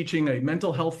opportunity of teaching a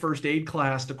mental health first aid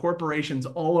class to corporations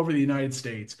all over the United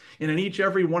States. And in each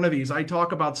every one of these, I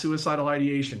talk about suicidal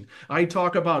ideation. I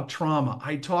talk about trauma.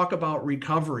 I talk about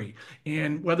recovery.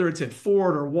 And whether it's at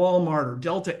Ford or Walmart or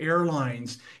Delta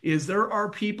Airlines, is there are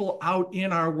people out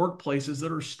in our workplaces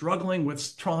that are struggling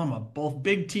with trauma, both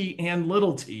big T and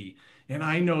little t. And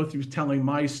I know through telling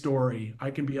my story, I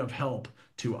can be of help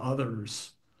to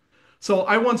others. So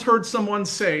I once heard someone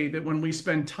say that when we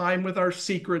spend time with our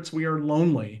secrets, we are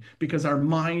lonely because our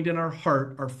mind and our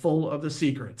heart are full of the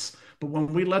secrets. But when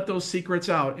we let those secrets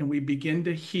out and we begin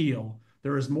to heal,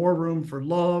 there is more room for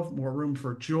love, more room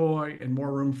for joy, and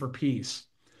more room for peace.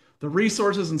 The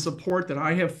resources and support that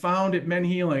I have found at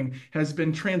MenHealing has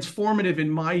been transformative in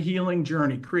my healing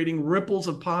journey, creating ripples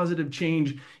of positive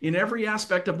change in every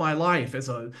aspect of my life as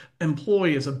an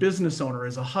employee, as a business owner,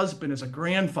 as a husband, as a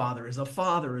grandfather, as a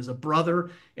father, as a brother,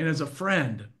 and as a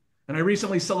friend. And I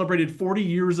recently celebrated 40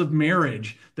 years of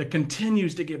marriage that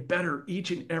continues to get better each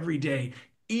and every day,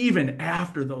 even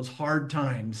after those hard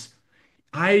times.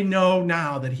 I know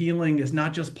now that healing is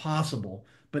not just possible,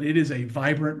 but it is a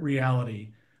vibrant reality.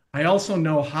 I also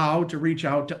know how to reach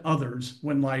out to others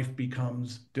when life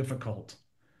becomes difficult.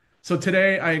 So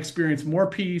today I experience more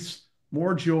peace,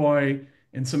 more joy,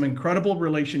 and some incredible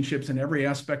relationships in every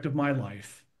aspect of my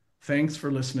life. Thanks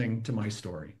for listening to my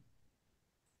story.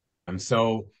 I'm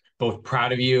so both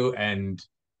proud of you, and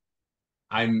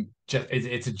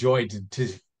it's a joy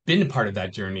to been a part of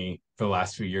that journey for the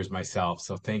last few years myself.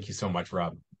 So thank you so much,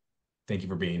 Rob. Thank you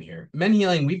for being here.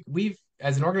 MenHealing, we've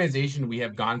as an organization, we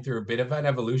have gone through a bit of an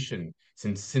evolution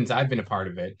since I've been a part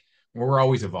of it. We're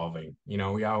always evolving. You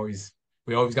know, we always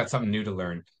got something new to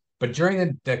learn. But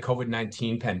during the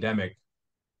COVID-19 pandemic,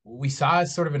 we saw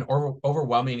sort of an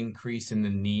overwhelming increase in the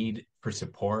need for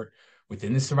support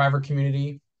within the survivor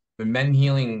community. The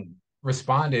MenHealing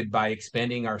responded by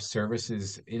expanding our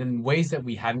services in ways that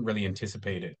we hadn't really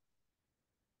anticipated.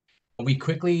 We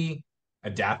quickly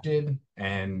adapted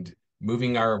and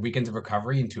moving our weekends of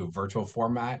recovery into a virtual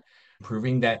format,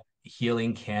 proving that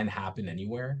healing can happen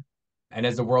anywhere. And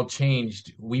as the world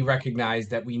changed, we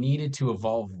recognized that we needed to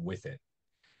evolve with it.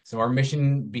 So our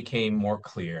mission became more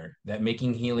clear, that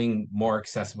making healing more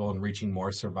accessible and reaching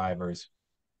more survivors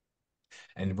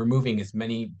and removing as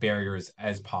many barriers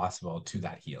as possible to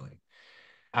that healing.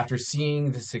 After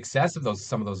seeing the success of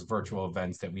some of those virtual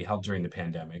events that we held during the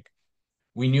pandemic,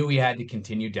 we knew we had to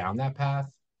continue down that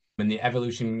path. And the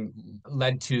evolution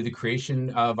led to the creation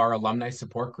of our alumni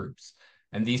support groups.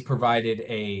 And these provided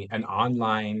an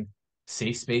online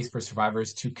safe space for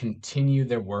survivors to continue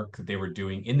their work that they were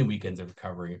doing in the weekends of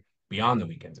recovery, beyond the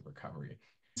weekends of recovery.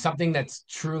 Something that's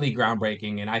truly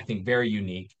groundbreaking and I think very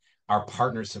unique are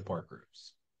partner support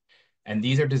groups. And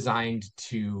these are designed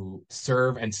to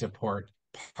serve and support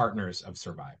partners of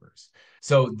survivors.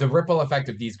 So the ripple effect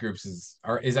of these groups is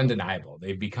undeniable.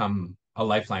 They've become a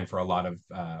lifeline for a lot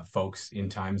of folks in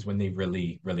times when they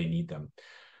really, really need them.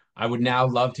 I would now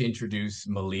love to introduce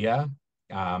Malia,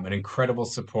 an incredible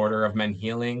supporter of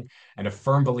MenHealing and a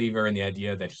firm believer in the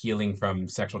idea that healing from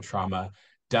sexual trauma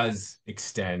does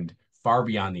extend far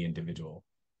beyond the individual.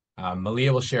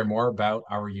 Malia will share more about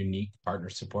our unique partner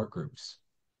support groups.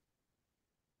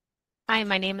 Hi,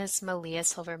 my name is Malia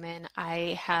Silverman.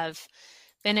 I have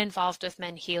been involved with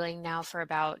MenHealing now for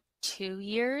about 2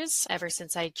 years, ever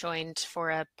since I joined for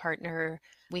a partner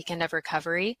weekend of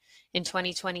recovery in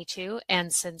 2022.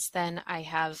 And since then, I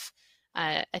have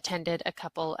attended a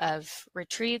couple of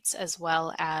retreats as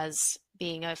well as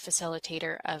being a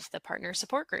facilitator of the partner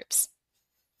support groups.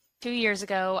 2 years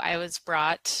ago, I was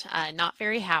brought, not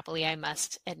very happily, I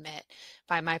must admit,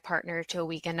 by my partner to a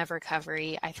weekend of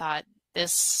recovery. I thought,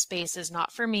 this space is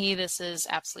not for me. This is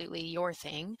absolutely your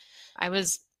thing. I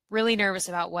was really nervous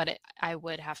about what I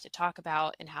would have to talk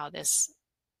about and how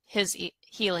his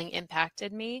healing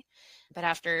impacted me. But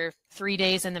after 3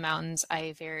 days in the mountains,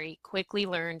 I very quickly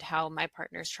learned how my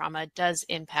partner's trauma does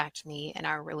impact me and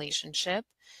our relationship.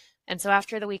 And so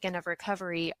after the weekend of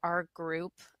recovery, our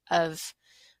group of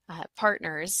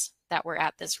partners that were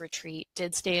at this retreat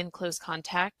did stay in close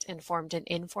contact and formed an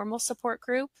informal support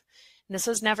group. This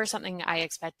was never something I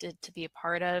expected to be a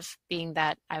part of, being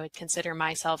that I would consider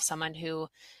myself someone who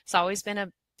has always been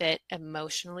a bit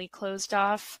emotionally closed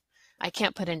off. I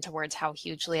can't put into words how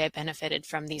hugely I benefited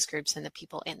from these groups and the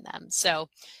people in them. So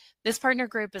this partner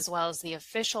group, as well as the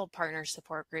official partner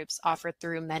support groups offered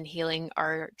through MenHealing,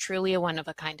 are truly a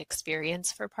one-of-a-kind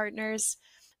experience for partners.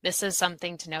 This is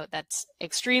something to note that's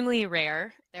extremely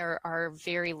rare. There are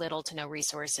very little to no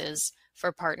resources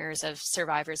for partners of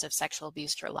survivors of sexual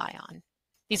abuse to rely on.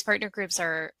 These partner groups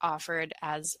are offered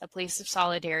as a place of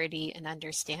solidarity and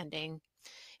understanding.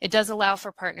 It does allow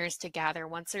for partners to gather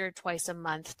once or twice a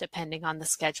month, depending on the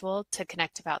schedule, to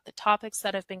connect about the topics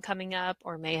that have been coming up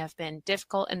or may have been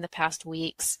difficult in the past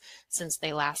weeks since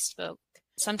they last spoke.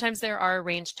 Sometimes there are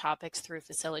arranged topics through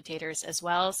facilitators as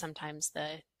well. Sometimes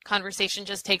the conversation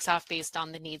just takes off based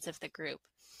on the needs of the group.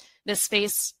 This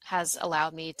space has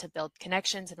allowed me to build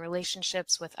connections and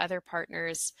relationships with other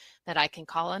partners that I can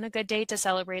call on a good day to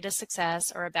celebrate a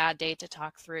success or a bad day to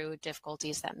talk through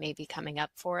difficulties that may be coming up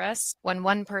for us. When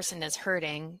one person is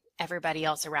hurting, everybody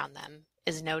else around them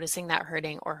is noticing that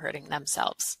hurting or hurting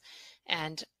themselves.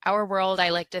 And our world, I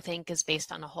like to think, is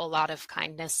based on a whole lot of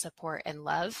kindness, support, and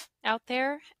love out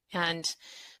there. And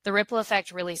the ripple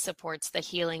effect really supports the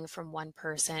healing from one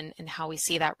person and how we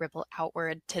see that ripple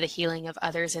outward to the healing of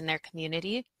others in their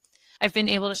community. I've been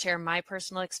able to share my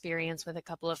personal experience with a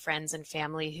couple of friends and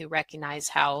family who recognize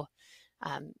how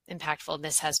impactful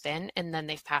this has been, and then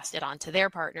they've passed it on to their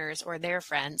partners or their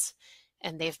friends,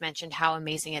 and they've mentioned how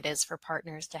amazing it is for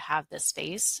partners to have this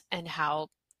space and how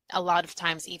a lot of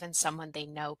times even someone they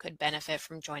know could benefit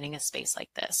from joining a space like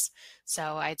this.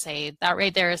 So I'd say that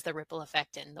right there is the ripple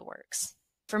effect in the works.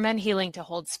 For MenHealing to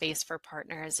hold space for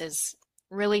partners is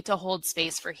really to hold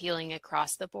space for healing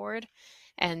across the board.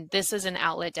 And this is an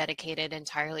outlet dedicated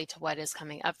entirely to what is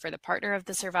coming up for the partner of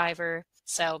the survivor.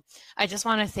 So I just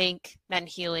want to thank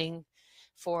MenHealing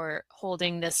for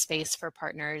holding this space for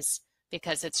partners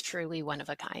because it's truly one of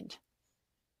a kind.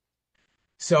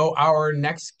 So our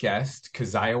next guest,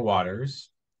 Keziah Waters,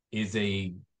 is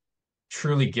a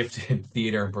truly gifted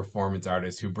theater and performance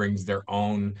artist who brings their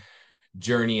own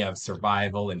journey of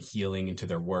survival and healing into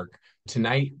their work.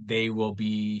 Tonight, they will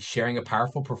be sharing a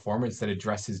powerful performance that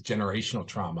addresses generational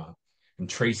trauma and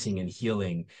tracing and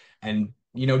healing. And,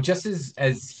 you know, just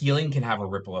as healing can have a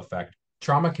ripple effect,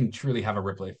 trauma can truly have a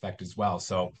ripple effect as well.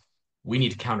 So we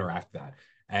need to counteract that.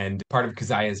 And part of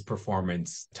Keziah's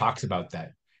performance talks about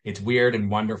that. It's weird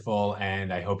and wonderful,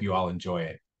 and I hope you all enjoy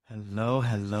it. Hello,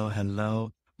 hello,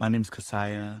 hello. My name's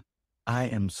Keziah. I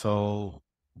am so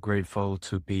grateful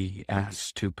to be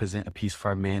asked to present a piece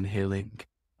for MenHealing,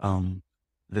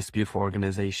 this beautiful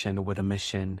organization with a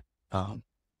mission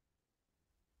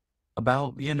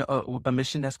about, a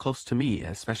mission that's close to me,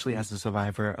 especially as a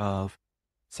survivor of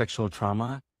sexual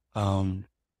trauma.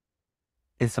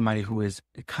 Is somebody who is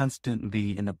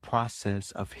constantly in the process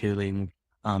of healing,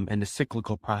 in the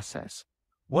cyclical process.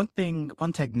 One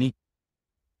technique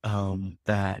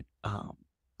that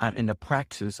I'm in the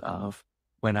practice of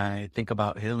when I think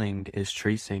about healing is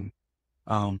tracing.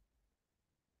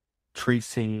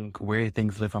 Tracing where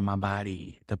things live on my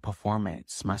body, the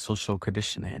performance, my social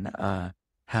conditioning,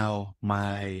 how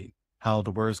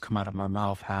the words come out of my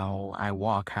mouth, how I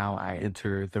walk, how I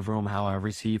enter the room, how I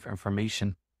receive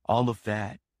information. All of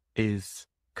that is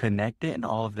connected, and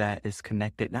all of that is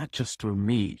connected not just through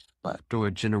me, but through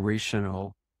a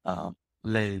generational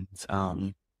lens.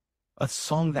 A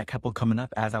song that kept on coming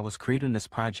up as I was creating this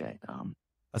project,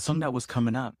 a song that was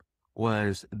coming up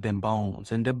was Them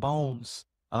Bones. And Them Bones,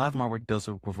 a lot of my work deals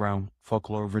around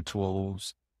folklore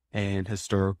rituals and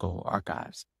historical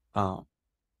archives.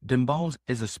 Them Bones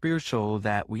is a spiritual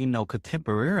that we know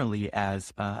contemporarily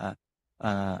as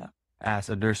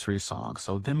a nursery song.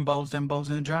 So them bones and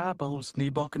the dry bones, knee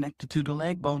bone connected to the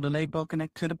leg bone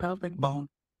connected to the pelvic bone.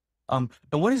 And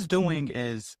what it's doing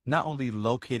is not only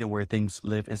locating where things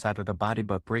live inside of the body,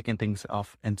 but breaking things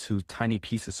off into tiny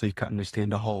pieces so you can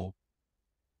understand the whole.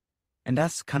 And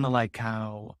that's kind of like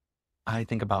how I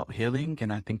think about healing,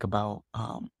 and I think about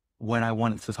what I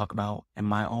wanted to talk about in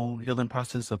my own healing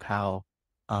process of how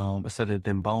instead of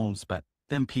them bones, but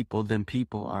them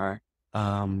people are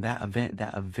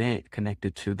that event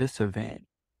connected to this event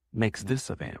makes this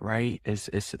event, right? It's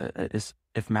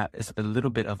a little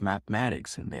bit of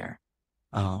mathematics in there.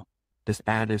 This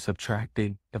adding,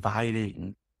 subtracting,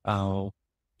 dividing,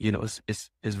 it's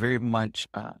very much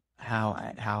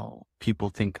how people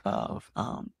think of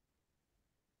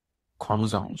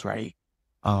chromosomes, right?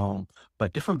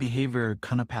 But different behavior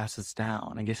kind of passes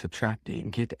down and gets subtracted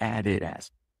and get added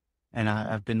and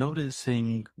I've been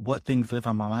noticing what things live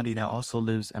on my body that also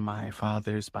lives in my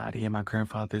father's body and my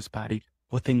grandfather's body.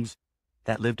 What things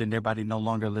that lived in their body no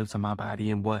longer lives in my body,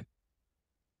 and what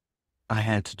I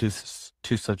had to do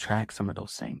to subtract some of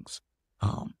those things.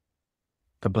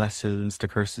 The blessings, the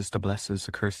curses, the blessings,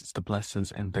 the curses, the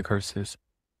blessings, and the curses.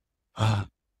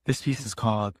 This piece is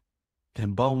called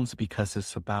Them Bones because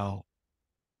it's about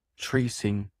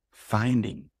tracing,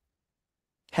 finding,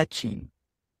 catching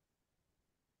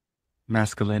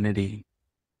masculinity,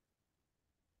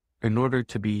 in order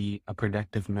to be a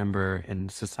productive member in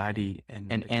society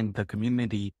and the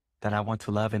community that I want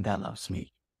to love and that loves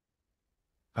me.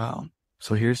 So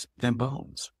here's them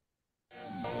bones.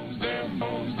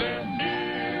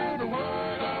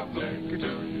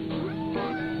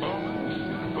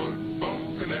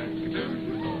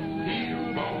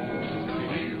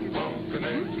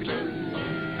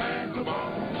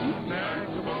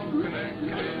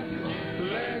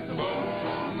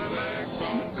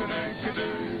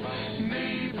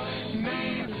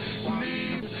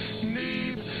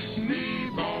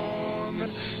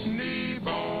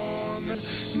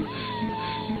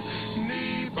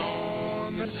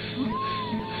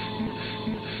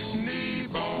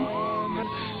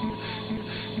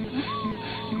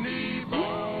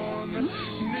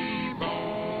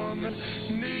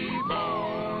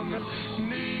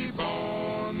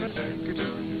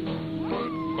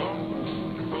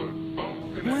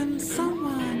 When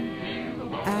someone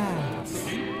asks,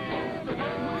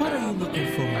 what are you looking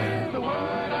for?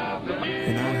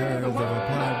 And I heard the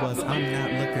reply was, I'm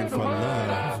not looking for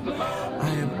love. I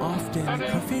am often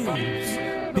confused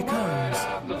because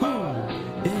who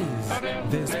is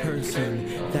this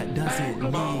person that doesn't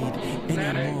need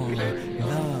any more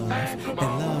love and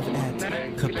love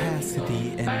at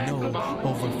capacity and no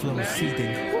overflow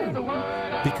seeding? Who?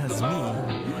 Because I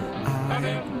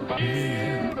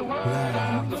need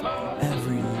love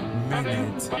every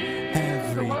minute,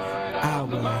 every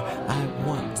hour. I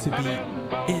want to be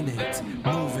in it,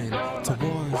 moving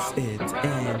towards it,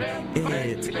 and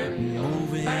it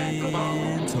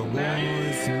moving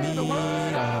towards me.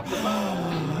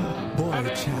 Boy,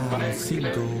 child,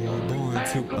 single, born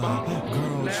to a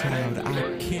girl child.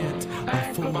 I can't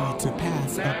afford to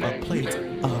pass up a plate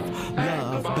of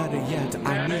love. Better yet,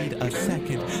 I need a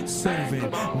second serving.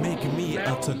 Make me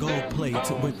a to-go plate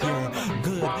with your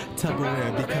good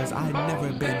Tupperware, because I've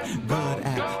never been good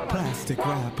at plastic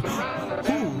wrap.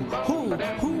 Who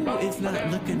is not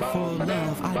looking for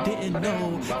love? I didn't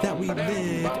know that we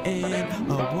lived in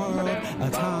a world, a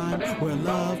time where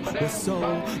love was so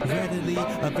readily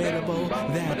available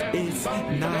that it's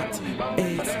not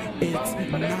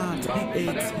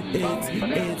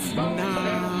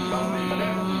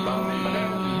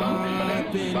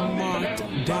been marked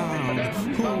down.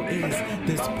 Who is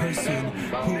this person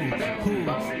who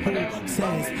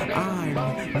says I'm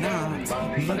not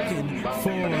looking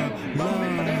for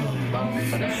love?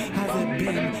 Has it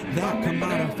been that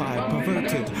commodified,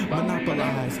 perverted,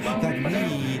 monopolized, that we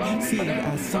see it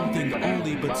as something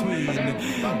only between the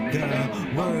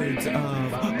words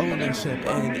of ownership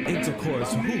and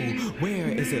intercourse? Where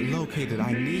is it located?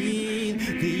 I need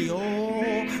thee,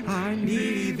 oh, I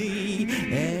need thee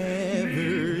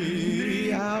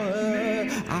every hour.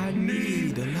 I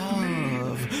need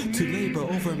love to labor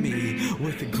over me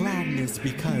with gladness,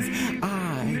 because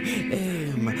I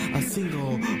am a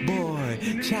single boy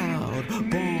child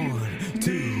born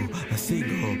to a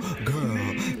single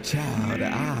girl child.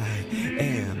 I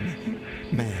am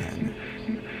man.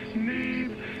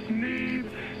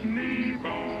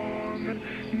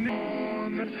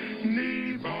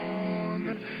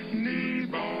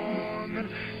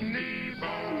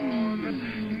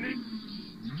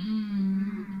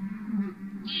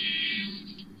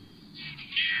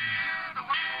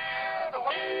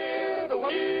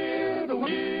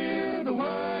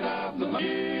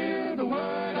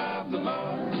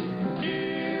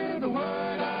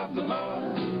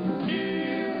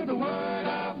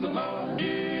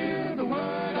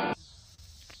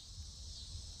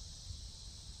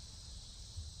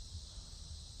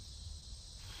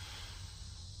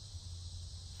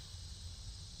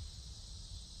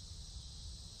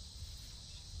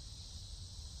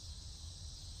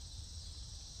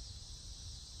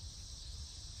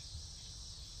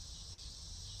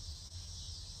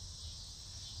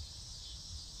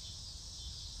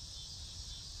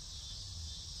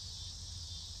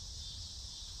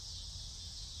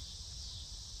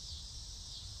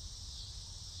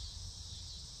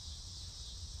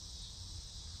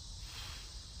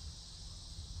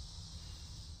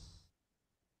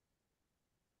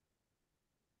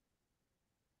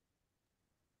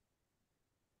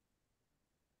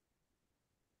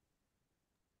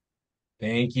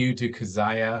 Thank you to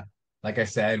Keziah. Like I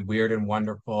said, weird and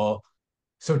wonderful.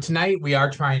 So tonight we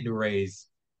are trying to raise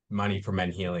money for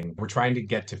MenHealing. We're trying to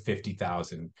get to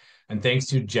 50,000. And thanks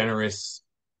to generous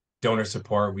donor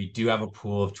support, we do have a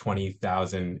pool of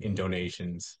 20,000 in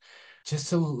donations. Just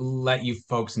to let you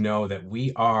folks know that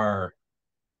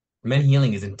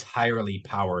MenHealing is entirely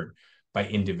powered by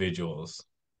individuals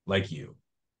like you,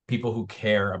 people who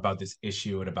care about this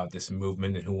issue and about this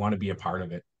movement and who want to be a part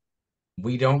of it.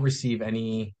 We don't receive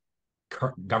any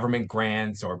government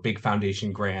grants or big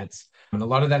foundation grants. And a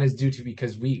lot of that is due to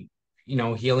because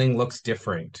healing looks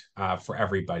different for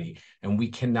everybody, and we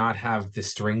cannot have the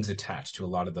strings attached to a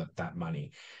lot of that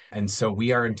money. And so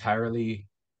we are entirely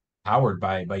powered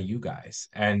by you guys,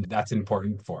 and that's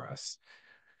important for us.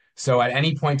 So at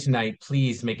any point tonight,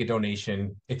 please make a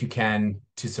donation if you can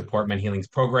to support MenHealing's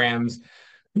programs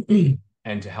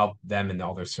and to help them and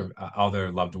all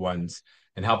their loved ones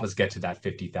and help us get to that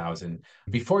 50,000.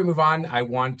 Before we move on, I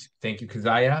want to thank you,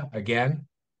 Keziah, again.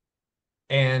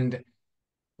 And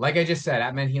like I just said,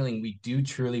 at MenHealing, we do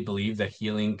truly believe that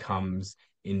healing comes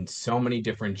in so many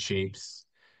different shapes,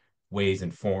 ways,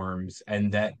 and forms,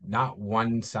 and that not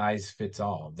one size fits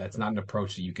all. That's not an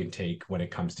approach that you can take when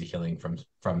it comes to healing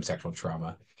from sexual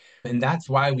trauma. And that's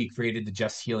why we created the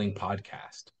Just Healing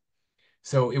podcast.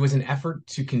 So it was an effort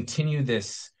to continue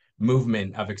this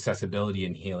movement of accessibility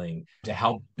and healing to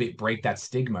help break that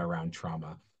stigma around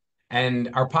trauma. And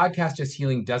our podcast, Just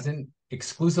Healing, doesn't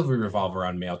exclusively revolve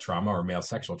around male trauma or male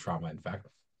sexual trauma, in fact.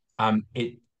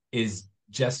 It is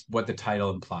just what the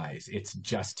title implies. It's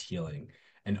just healing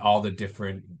and all the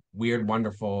different weird,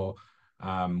 wonderful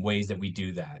ways that we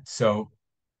do that. So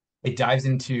it dives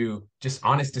into just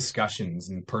honest discussions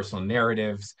and personal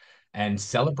narratives and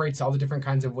celebrates all the different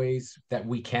kinds of ways that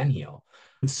we can heal.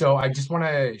 So I just want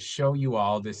to show you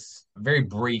all this very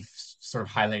brief sort of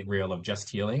highlight reel of Just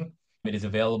Healing. It is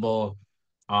available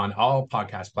on all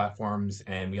podcast platforms.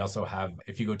 And we also have,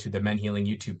 if you go to the MenHealing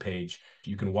YouTube page,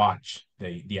 you can watch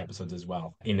the episodes as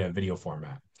well in a video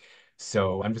format.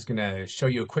 So I'm just going to show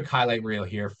you a quick highlight reel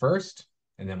here first,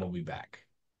 and then we'll be back.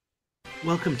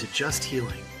 Welcome to Just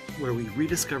Healing, where we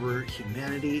rediscover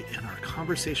humanity in our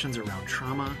conversations around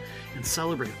trauma and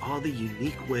celebrate all the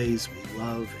unique ways we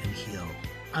love and heal.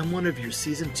 I'm one of your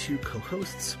Season 2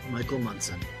 co-hosts, Michael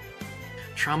Munson.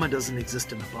 Trauma doesn't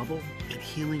exist in a bubble, and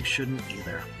healing shouldn't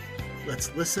either.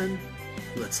 Let's listen,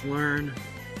 let's learn,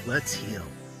 let's heal.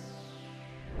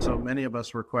 So many of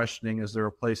us were questioning, is there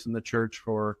a place in the church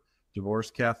for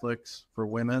divorced Catholics, for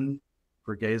women,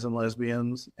 for gays and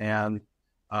lesbians? And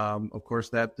of course,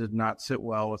 that did not sit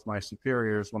well with my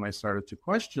superiors when I started to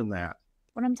question that.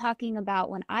 What I'm talking about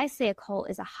when I say a cult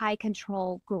is a high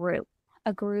control group,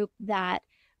 a group that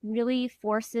really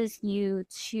forces you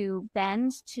to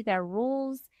bend to their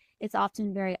rules. It's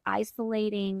often very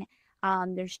isolating.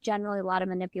 There's generally a lot of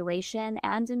manipulation,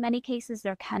 and in many cases,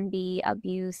 there can be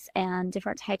abuse and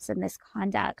different types of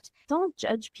misconduct. Don't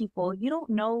judge people. You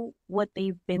don't know what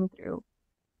they've been through,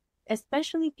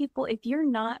 especially people, if you're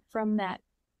not from that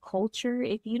culture,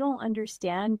 if you don't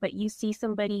understand, but you see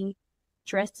somebody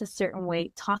dressed a certain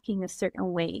way, talking a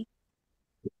certain way,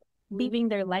 living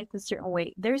their life a certain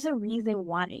way, there's a reason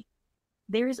why.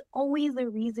 There's always a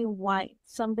reason why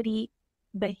somebody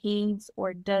behaves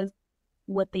or does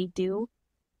what they do.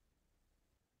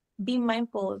 Be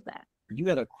mindful of that. You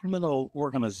had a criminal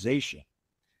organization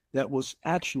that was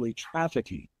actually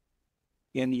trafficking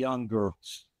in young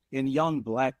girls, in young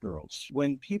Black girls.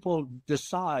 When people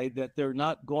decide that they're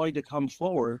not going to come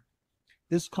forward,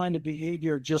 this kind of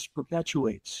behavior just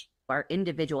perpetuates. Our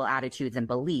individual attitudes and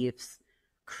beliefs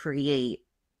create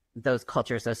those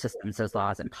cultures, those systems, those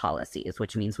laws and policies,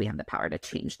 which means we have the power to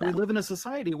change them. We live in a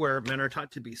society where men are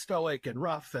taught to be stoic and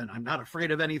rough, and I'm not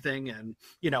afraid of anything. And,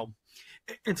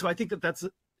 and so I think that that's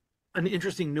an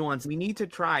interesting nuance. We need to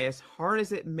try, as hard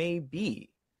as it may be,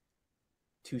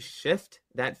 to shift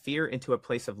that fear into a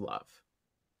place of love.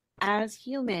 As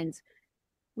humans,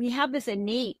 we have this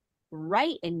innate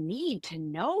right and need to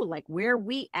know like where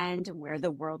we end and where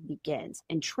the world begins.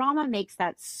 And trauma makes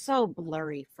that so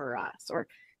blurry for us, or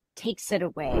takes it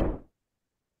away.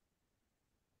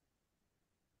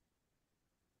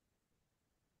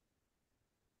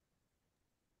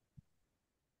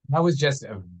 That was just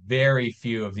a very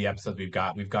few of the episodes we've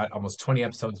got. We've got almost 20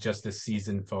 episodes just this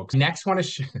season, folks. Next, want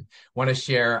to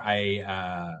share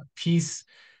a piece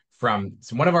from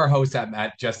one of our hosts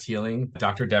at Just Healing,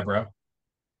 Dr. Deborah,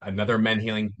 another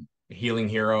MenHealing healing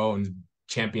hero and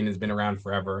champion, has been around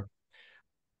forever.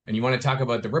 And you want to talk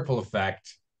about the ripple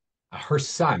effect. Her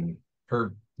son,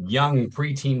 her young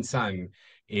preteen son,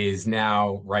 is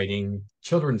now writing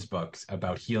children's books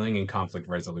about healing and conflict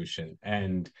resolution.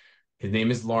 And his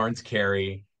name is Lawrence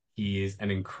Carey. He is an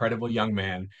incredible young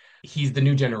man. He's the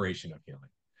new generation of healing.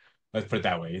 Let's put it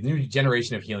that way. The new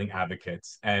generation of healing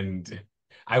advocates. And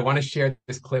I want to share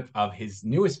this clip of his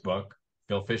newest book,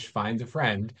 Phil Fish Finds a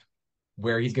Friend,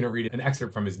 where he's going to read an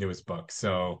excerpt from his newest book.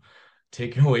 So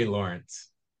take it away, Lawrence.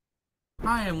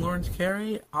 Hi, I'm Lawrence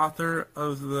Carey, author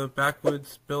of the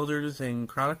Backwoods Builders and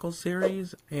Chronicles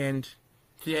series, and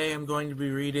Today I'm going to be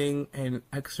reading an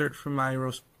excerpt from my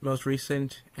most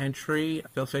recent entry,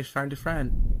 Phil Fish Find a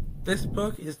Friend. This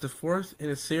book is the fourth in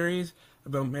a series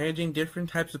about managing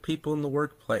different types of people in the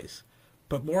workplace.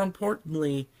 But more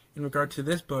importantly, in regard to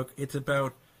this book, it's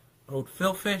about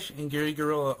Phil Fish and Gary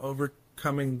Gorilla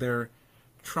overcoming their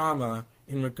trauma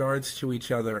in regards to each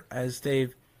other as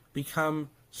they've become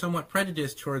somewhat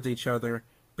prejudiced towards each other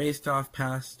based off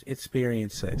past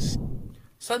experiences.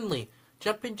 Suddenly,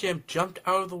 Jumpin' Jim jumped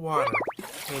out of the water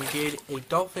and did a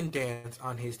dolphin dance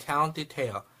on his talented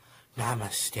tail.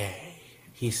 Namaste,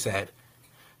 he said.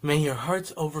 May your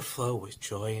hearts overflow with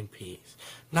joy and peace.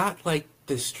 Not like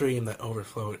the stream that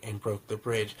overflowed and broke the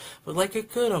bridge, but like a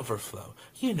good overflow.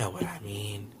 You know what I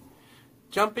mean.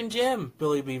 Jumpin' Jim,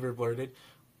 Billy Beaver blurted.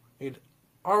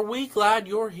 Are we glad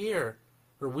you're here?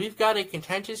 For we've got a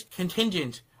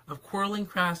contingent of quarreling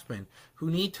craftsmen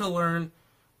who need to learn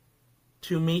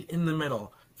to meet in the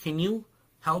middle. Can you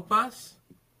help us?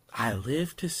 I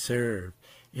live to serve,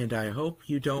 and I hope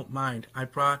you don't mind. I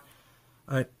brought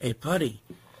a buddy.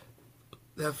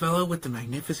 That fellow with the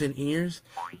magnificent ears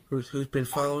who's been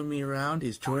following me around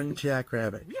is Jordan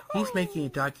Jackrabbit. He's making a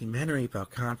documentary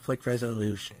about conflict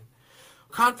resolution.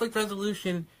 Conflict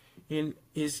resolution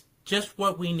is just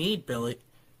what we need, Billy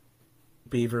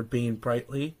Beaver beamed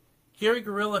brightly. Gary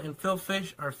Gorilla and Phil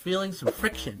Fish are feeling some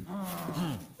friction.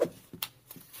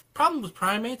 Problem with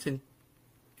primates and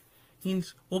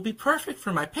teens will be perfect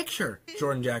for my picture,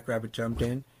 Jordan Jackrabbit jumped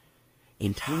in.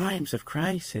 In times of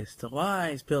crisis, the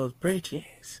wise build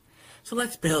bridges. So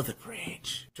let's build a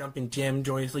bridge, Jumping Jim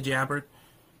joyously jabbered.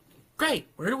 Great,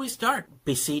 where do we start?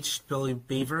 Beseeched Billy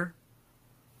Beaver.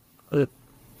 I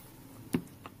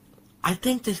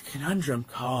think this conundrum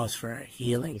calls for a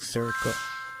healing circle,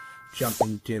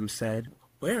 Jumping Jim said.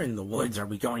 Where in the woods are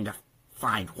we going to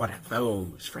find one of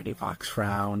those? Freddy Fox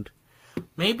frowned.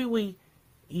 Maybe we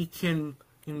can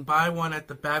buy one at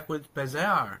the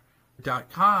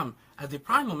backwoodsbazaar.com. As a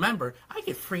Primal member, I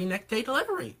get free next day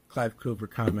delivery, Clive Cooper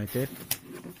commented.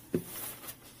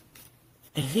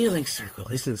 A healing circle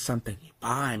isn't something you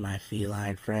buy, my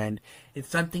feline friend. It's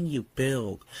something you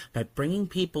build by bringing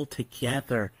people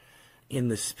together in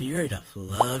the spirit of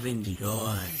love and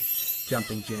joy.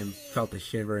 Jumping Jim felt a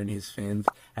shiver in his fins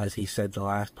as he said the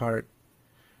last part.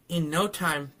 In no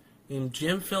time,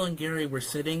 Jim, Phil, and Gary were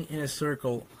sitting in a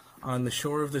circle on the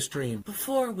shore of the stream.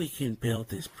 Before we can build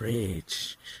this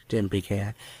bridge, Jim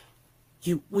began,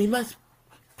 we must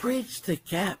bridge the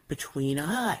gap between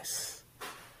us.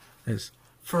 As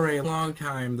for a long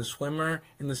time, the swimmer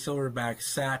and the silverback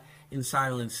sat in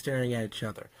silence staring at each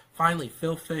other. Finally,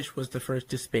 Phil Fish was the first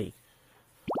to speak.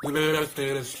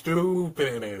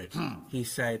 Stupid, he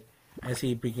said as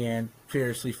he began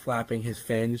fiercely flapping his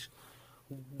fins.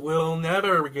 We'll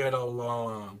never get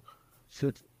along.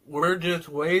 We're just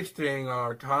wasting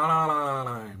our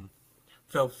time.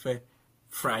 Phil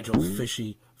fragile,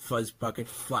 fishy fuzz bucket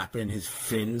flapping his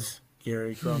fins,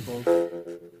 Gary grumbled.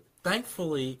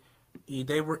 Thankfully,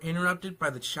 they were interrupted by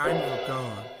the chime of a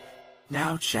gong.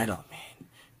 Now, gentlemen,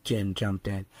 Jim jumped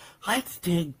in. Let's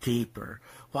dig deeper.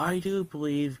 Why do you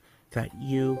believe that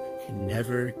you can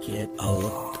never get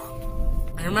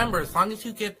along? And remember, as long as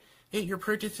you get your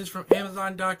purchases from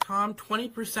Amazon.com,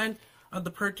 20% of the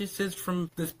purchases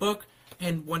from this book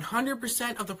and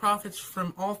 100% of the profits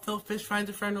from all Phil Fish Finds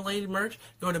a Friend related merch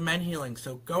go to MenHealing.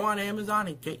 So go on Amazon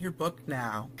and get your book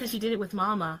now. Because you did it with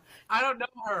Mama. I don't know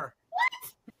her.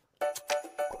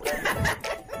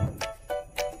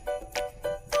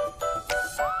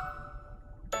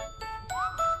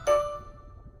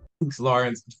 Thanks,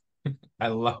 Lawrence. I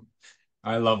love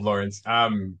Lawrence.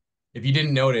 If you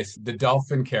didn't notice, the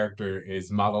dolphin character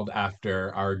is modeled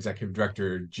after our executive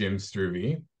director, Jim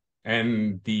Struve,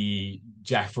 and the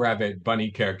Jackrabbit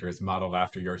bunny character is modeled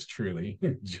after yours truly,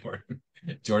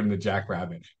 Jordan the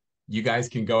Jackrabbit. You guys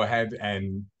can go ahead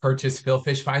and purchase Phil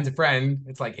Fish Finds a Friend.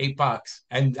 It's like $8.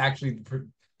 And actually,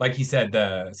 like he said,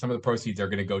 some of the proceeds are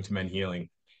going to go to MenHealing.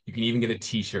 You can even get a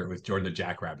t-shirt with Jordan the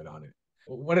Jackrabbit on it.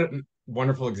 What a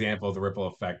wonderful example of the ripple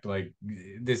effect, like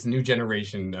this new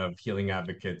generation of healing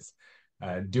advocates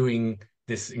doing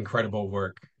this incredible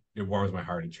work. It warms my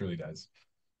heart. It truly does.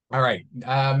 All right.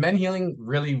 MenHealing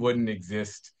really wouldn't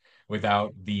exist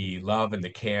without the love and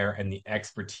the care and the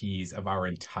expertise of our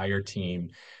entire team,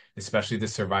 especially the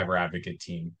survivor advocate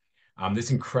team.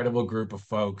 This incredible group of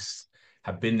folks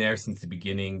have been there since the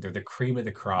beginning. They're the cream of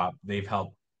the crop. They've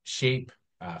helped shape,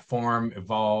 form,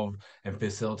 evolve, and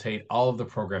facilitate all of the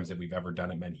programs that we've ever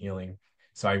done at MenHealing.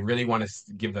 So I really want to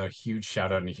give a huge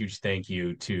shout out and a huge thank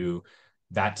you to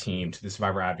that team, to the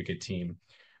survivor advocate team.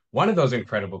 One of those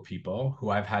incredible people who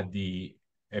I've had the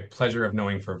a pleasure of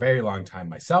knowing for a very long time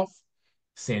myself,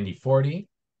 Sandy Forty.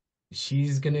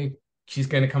 She's gonna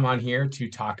come on here to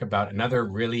talk about another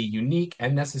really unique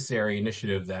and necessary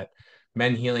initiative that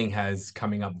MenHealing has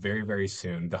coming up very, very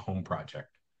soon, the Home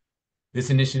Project. This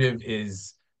initiative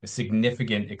is a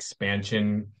significant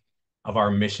expansion of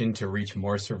our mission to reach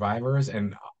more survivors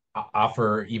and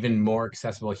offer even more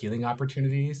accessible healing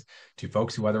opportunities to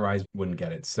folks who otherwise wouldn't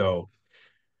get it. So,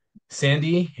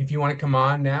 Sandy, if you want to come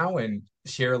on now and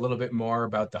share a little bit more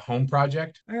about the Home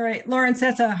Project. All right, Lawrence,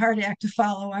 that's a hard act to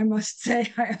follow. I must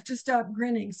say, I have to stop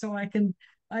grinning so I can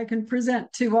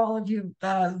present to all of you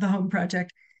the Home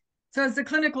Project. So as the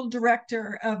clinical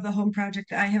director of the Home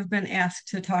Project, I have been asked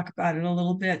to talk about it a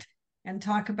little bit and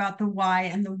talk about the why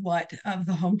and the what of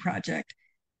the Home Project.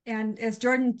 And as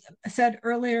Jordan said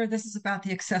earlier, this is about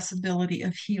the accessibility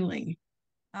of healing.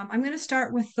 I'm going to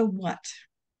start with the what.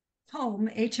 HOME,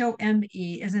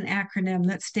 H-O-M-E, is an acronym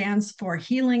that stands for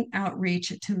Healing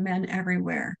Outreach to Men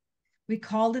Everywhere. We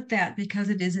called it that because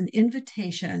it is an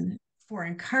invitation for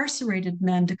incarcerated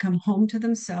men to come home to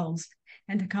themselves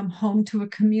and to come home to a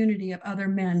community of other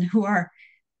men who are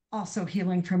also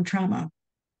healing from trauma.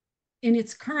 In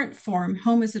its current form,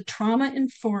 HOME is a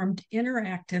trauma-informed,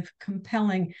 interactive,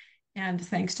 compelling, and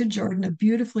thanks to Jordan, a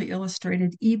beautifully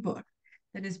illustrated ebook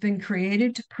that has been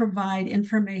created to provide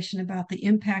information about the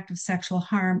impact of sexual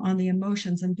harm on the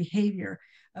emotions and behavior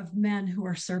of men who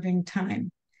are serving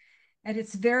time. At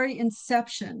its very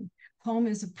inception, HOME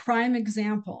is a prime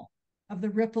example of the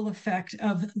ripple effect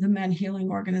of the MenHealing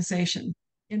organization.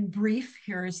 In brief,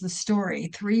 here is the story.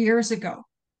 3 years ago,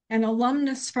 an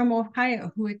alumnus from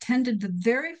Ohio who attended the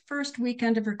very first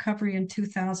weekend of recovery in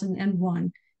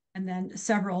 2001, and then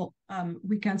several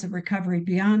weekends of recovery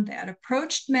beyond that,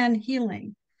 approached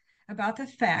MenHealing about the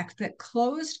fact that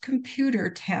closed computer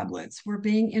tablets were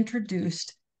being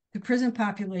introduced to prison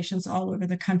populations all over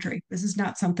the country. This is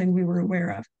not something we were aware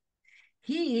of.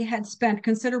 He had spent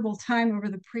considerable time over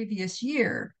the previous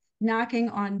year knocking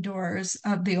on doors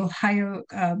of the Ohio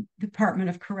Department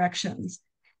of Corrections,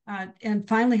 and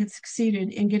finally had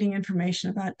succeeded in getting information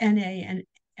about NA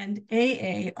and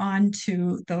AA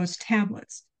onto those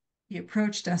tablets. He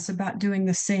approached us about doing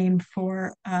the same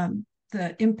for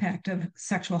the impact of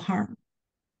sexual harm.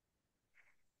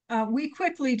 We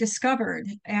quickly discovered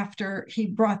after he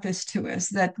brought this to us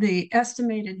that the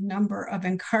estimated number of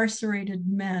incarcerated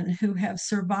men who have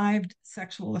survived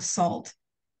sexual assault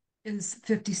is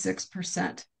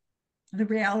 56%. The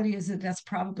reality is that that's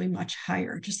probably much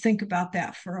higher. Just think about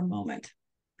that for a moment.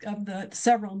 Of the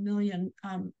several million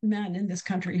men in this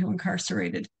country who are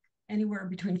incarcerated, anywhere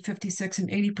between 56 and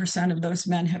 80% of those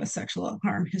men have a sexual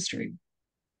harm history.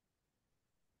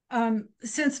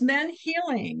 Since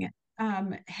MenHealing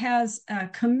has a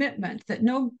commitment that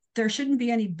there shouldn't be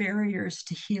any barriers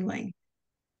to healing,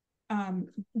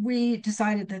 we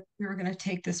decided that we were going to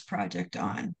take this project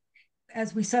on.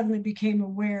 As we suddenly became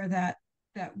aware that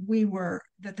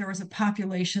there was a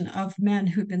population of men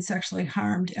who'd been sexually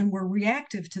harmed and were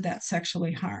reactive to that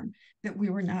sexually harm that we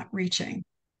were not reaching.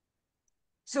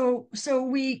 So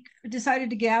we decided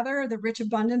to gather the rich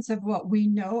abundance of what we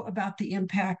know about the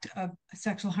impact of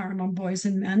sexual harm on boys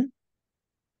and men.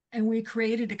 And we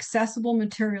created accessible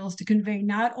materials to convey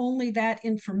not only that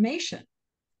information,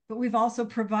 but we've also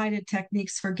provided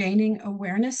techniques for gaining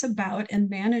awareness about and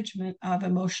management of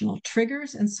emotional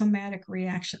triggers and somatic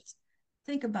reactions.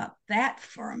 Think about that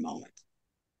for a moment.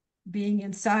 Being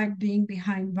inside, being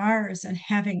behind bars, and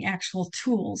having actual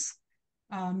tools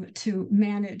to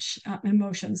manage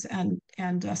emotions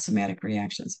and somatic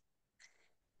reactions.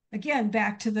 Again,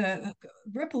 back to the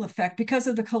ripple effect, because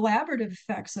of the collaborative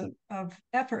effects of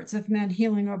efforts of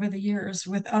MenHealing over the years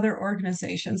with other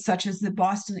organizations, such as the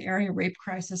Boston Area Rape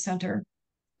Crisis Center,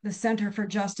 the Center for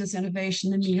Justice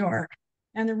Innovation in New York,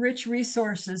 and the rich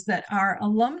resources that our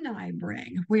alumni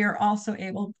bring, we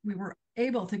were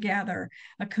able to gather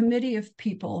a committee of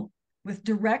people with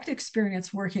direct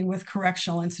experience working with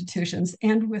correctional institutions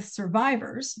and with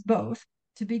survivors, both,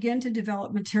 to begin to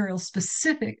develop materials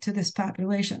specific to this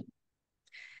population.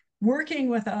 Working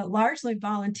with a largely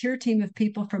volunteer team of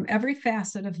people from every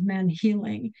facet of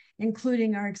MenHealing,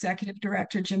 including our Executive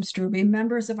Director, Jim Struve,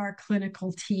 members of our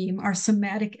clinical team, our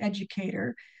somatic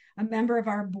educator, a member of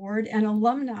our board, and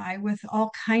alumni with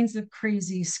all kinds of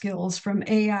crazy skills from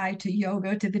AI to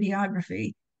yoga to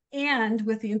videography, and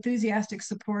with the enthusiastic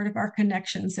support of our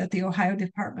connections at the Ohio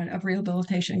Department of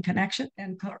Rehabilitation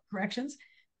and Corrections,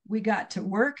 we got to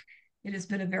work. It has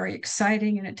been a very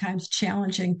exciting and at times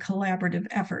challenging collaborative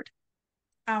effort.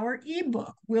 Our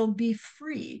ebook will be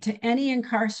free to any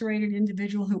incarcerated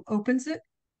individual who opens it.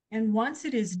 And once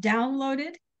it is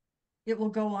downloaded, It will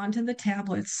go onto the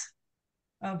tablets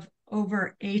of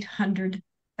over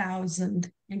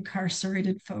 800,000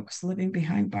 incarcerated folks living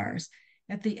behind bars.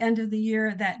 At the end of the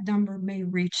year, that number may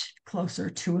reach closer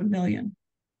to 1 million.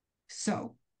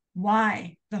 So,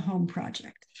 why the Home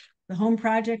Project? The Home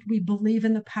Project, we believe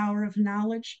in the power of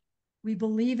knowledge. We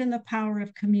believe in the power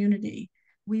of community.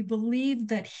 We believe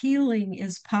that healing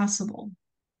is possible.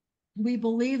 We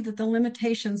believe that the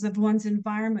limitations of one's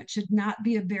environment should not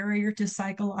be a barrier to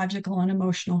psychological and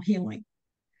emotional healing.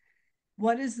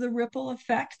 What is the ripple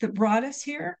effect that brought us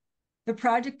here? The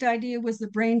project idea was the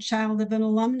brainchild of an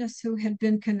alumnus who had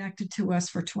been connected to us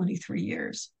for 23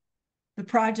 years. The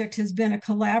project has been a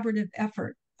collaborative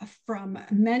effort from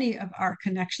many of our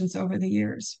connections over the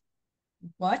years.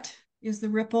 What is the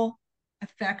ripple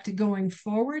effect going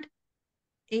forward?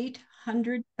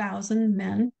 800,000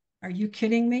 men. Are you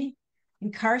kidding me?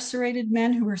 Incarcerated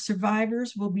men who are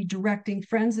survivors will be directing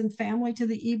friends and family to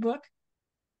the ebook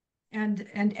and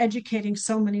educating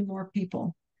so many more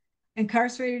people.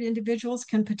 Incarcerated individuals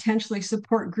can potentially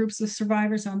support groups of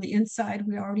survivors on the inside.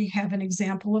 We already have an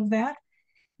example of that.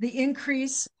 The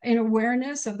increase in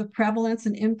awareness of the prevalence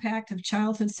and impact of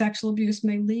childhood sexual abuse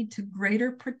may lead to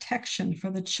greater protection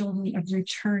for the children of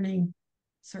returning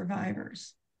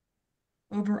survivors.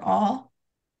 Overall,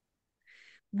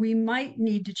 we might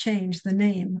need to change the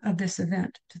name of this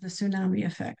event to the tsunami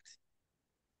effect.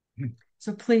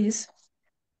 So please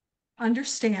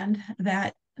understand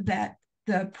that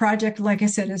the project, like I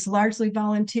said, is largely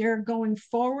volunteer. Going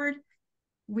forward,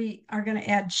 we are going to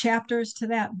add chapters to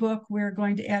that book. We're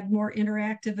going to add more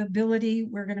interactive ability.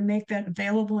 We're going to make that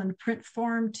available in print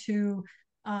form to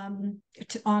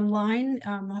online,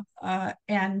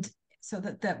 and so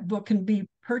that book can be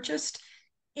purchased.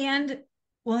 And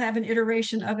we'll have an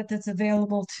iteration of it that's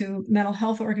available to mental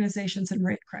health organizations and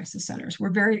rape crisis centers. We're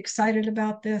very excited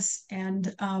about this,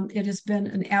 and it has been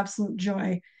an absolute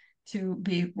joy to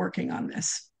be working on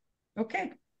this.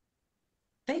 Okay,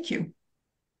 thank you.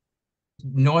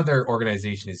 No other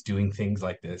organization is doing things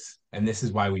like this, and this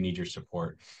is why we need your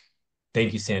support.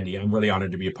 Thank you, Sandy. I'm really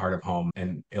honored to be a part of Home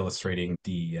and illustrating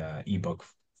the ebook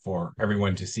for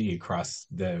everyone to see across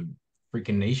the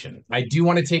freaking nation. I do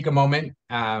want to take a moment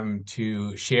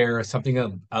to share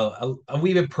something a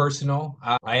wee bit personal.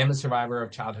 I am a survivor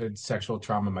of childhood sexual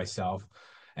trauma myself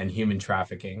and human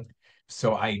trafficking.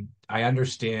 So I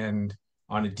understand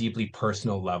on a deeply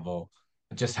personal level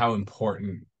just how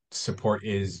important support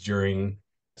is during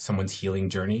someone's healing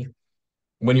journey.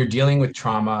 When you're dealing with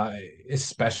trauma,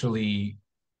 especially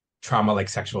trauma like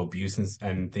sexual abuse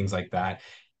and things like that,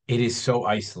 it is so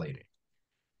isolating.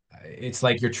 It's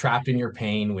like you're trapped in your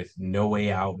pain with no way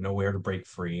out, nowhere to break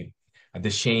free. The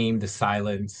shame, the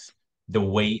silence, the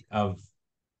weight of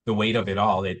it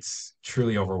all, it's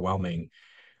truly overwhelming.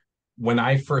 When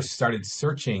I first started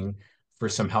searching for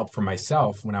some help for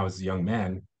myself when I was a young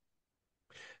man,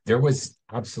 there was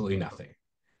absolutely nothing.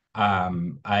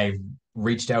 I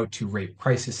reached out to rape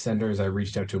crisis centers. I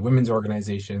reached out to women's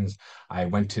organizations. I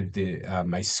went to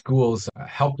my school's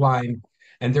helpline,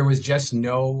 and there was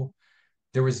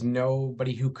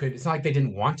nobody who could. It's not like they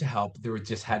didn't want to help. There was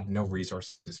just had no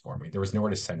resources for me. There was nowhere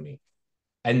to send me.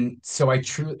 And so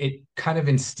it kind of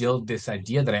instilled this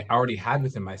idea that I already had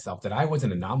within myself that I was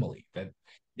an anomaly, that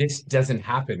this doesn't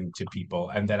happen to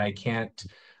people, and that I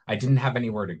didn't have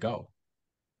anywhere to go.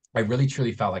 I really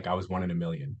truly felt like I was one in a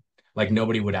million, like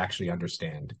nobody would actually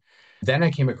understand. Then I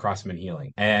came across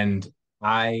MenHealing, and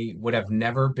I would have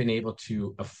never been able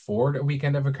to afford a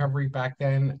weekend of recovery back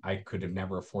then. I could have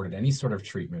never afforded any sort of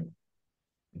treatment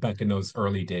back in those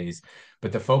early days.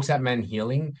 But the folks at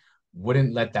MenHealing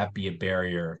wouldn't let that be a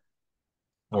barrier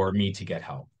for me to get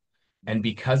help. And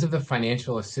because of the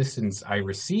financial assistance I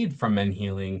received from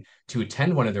MenHealing to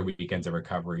attend one of their weekends of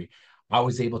recovery, I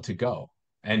was able to go.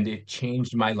 And it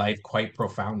changed my life quite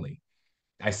profoundly.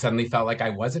 I suddenly felt like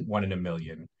I wasn't one in a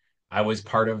million. I was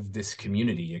part of this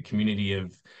community, a community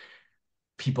of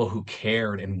people who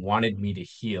cared and wanted me to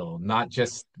heal, not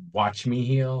just watch me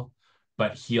heal,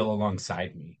 but heal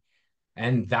alongside me.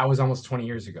 And that was almost 20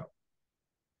 years ago.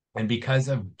 And because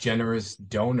of generous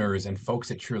donors and folks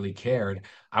that truly cared,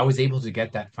 I was able to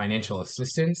get that financial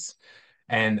assistance,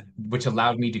 and which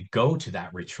allowed me to go to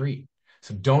that retreat.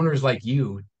 So donors like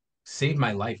you saved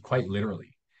my life quite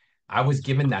literally. I was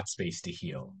given that space to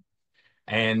heal.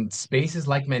 And spaces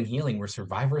like MenHealing, where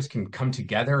survivors can come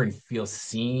together and feel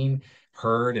seen,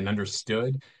 heard, and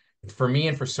understood. For me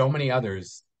and for so many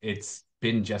others, it's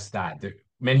been just that.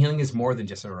 MenHealing is more than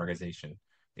just an organization.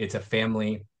 It's a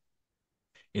family.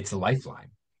 It's a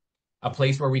lifeline. a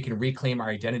place where we can reclaim our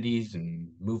identities and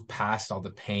move past all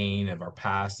the pain of our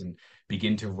past and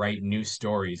begin to write new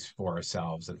stories for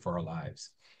ourselves and for our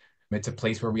lives. It's a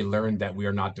place where we learn that we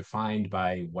are not defined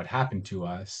by what happened to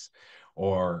us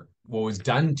or what was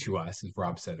done to us, as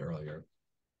Rob said earlier,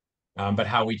 but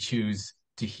how we choose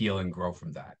to heal and grow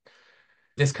from that.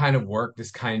 This kind of work,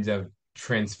 this kind of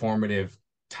transformative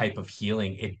type of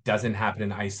healing, it doesn't happen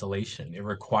in isolation. It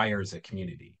requires a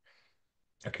community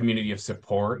of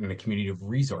support and a community of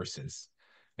resources.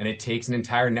 And it takes an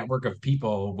entire network of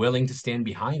people willing to stand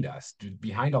behind us,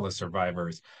 behind all the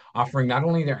survivors, offering not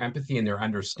only their empathy and their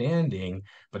understanding,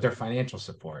 but their financial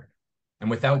support. And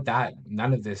without that,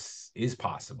 none of this is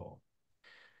possible.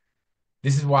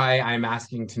 This is why I'm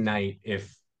asking tonight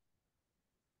if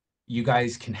you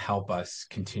guys can help us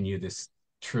continue this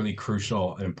truly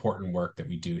crucial and important work that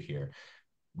we do here.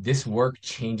 This work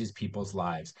changes people's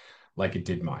lives like it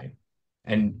did mine.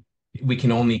 And we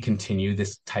can only continue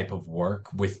this type of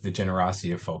work with the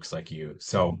generosity of folks like you.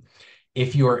 So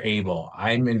if you are able,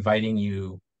 I'm inviting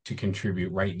you to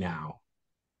contribute right now.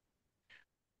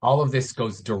 All of this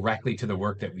goes directly to the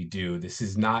work that we do. This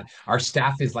is not, our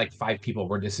staff is like 5 people,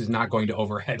 where this is not going to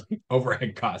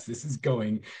overhead costs. This is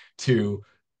going to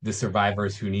the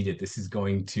survivors who need it. This is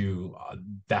going to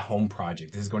the home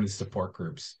project. This is going to support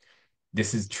groups.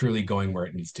 This is truly going where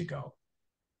it needs to go.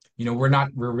 You know,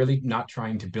 we're really not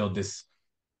trying to build this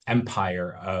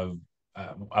empire of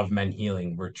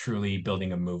MenHealing. We're truly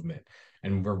building a movement,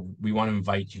 and we want to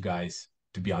invite you guys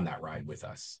to be on that ride with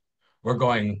us. We're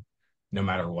going no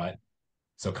matter what,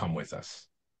 so come with us.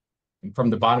 And from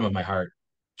the bottom of my heart,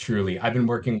 truly, I've been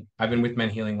with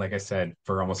MenHealing, like I said,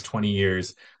 for almost 20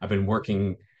 years. I've been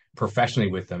working professionally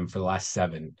with them for the last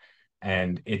 7.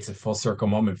 And it's a full circle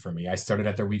moment for me. I started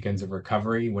at their weekends of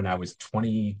recovery when I was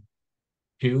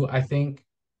 22, I think.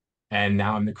 And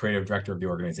now I'm the creative director of the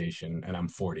organization, and I'm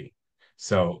 40.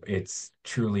 So it's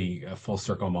truly a full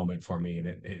circle moment for me. And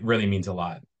it really means a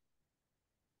lot.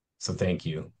 So thank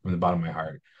you from the bottom of my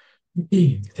heart.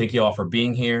 Thank you all for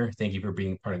being here. Thank you for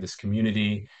being part of this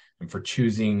community and for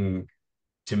choosing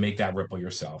to make that ripple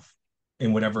yourself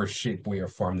in whatever shape, way, or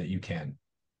form that you can.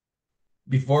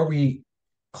 Before we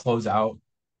close out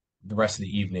the rest of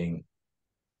the evening,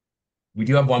 we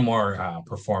do have one more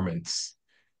performance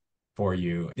for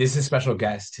you. This is a special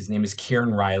guest. His name is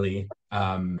Kieran Riley.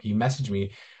 He messaged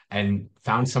me and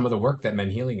found some of the work that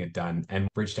MenHealing had done and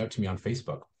reached out to me on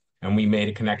Facebook. And we made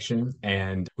a connection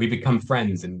and we become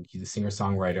friends. And he's a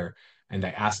singer-songwriter. And I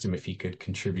asked him if he could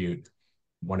contribute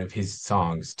one of his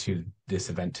songs to this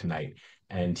event tonight.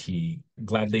 And he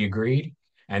gladly agreed.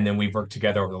 And then we've worked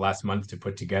together over the last month to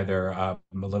put together a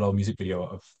little music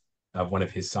video of one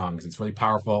of his songs. It's really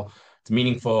powerful. It's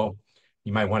meaningful.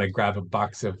 You might want to grab a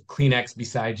box of Kleenex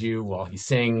beside you while he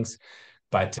sings.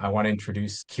 But I want to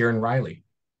introduce Kieran Riley.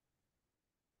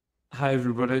 Hi,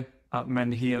 everybody at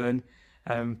MenHealing.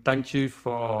 Thank you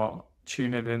for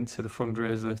tuning in to the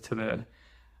fundraiser today.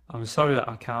 I'm sorry that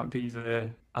I can't be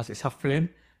there as it's happening,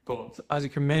 but as you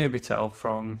can maybe tell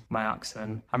from my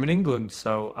accent, I'm in England,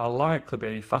 so I'll likely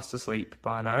be fast asleep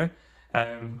by now,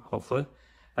 hopefully.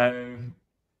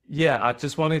 Yeah, I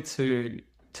just wanted to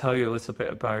tell you a little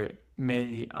bit about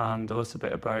me and a little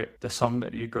bit about the song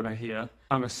that you're going to hear.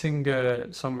 I'm a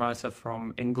singer-songwriter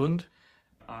from England.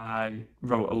 I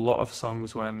wrote a lot of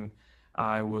songs when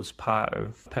I was part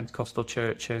of Pentecostal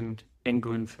church in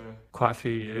England for quite a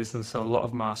few years, and so a lot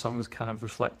of my songs kind of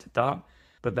reflected that.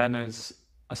 But then as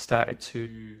I started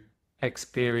to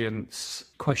experience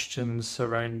questions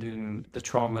surrounding the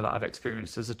trauma that I'd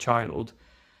experienced as a child,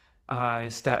 I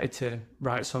started to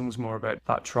write songs more about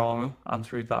that trauma and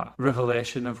through that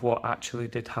revelation of what actually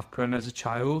did happen as a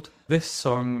child. This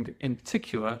song in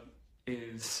particular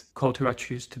is called Who I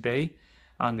Choose to Be,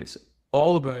 and it's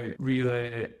all about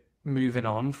really moving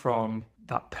on from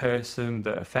that person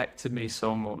that affected me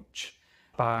so much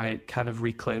by kind of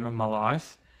reclaiming my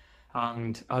life.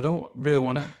 And I don't really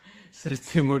want to say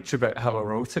too much about how I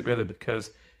wrote it, really,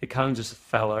 because it kind of just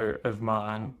fell out of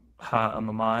my heart and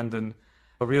my mind. And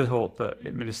I really hope that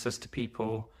it ministers to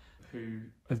people who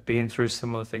have been through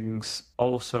similar things.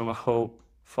 Also, I hope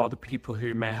for the people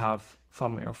who may have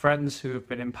family or friends who have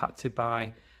been impacted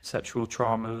by sexual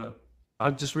trauma. I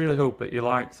just really hope that you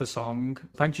like the song.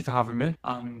 Thank you for having me,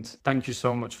 and thank you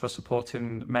so much for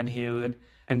supporting MenHealing.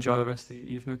 Enjoy the rest of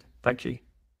the evening. Thank you.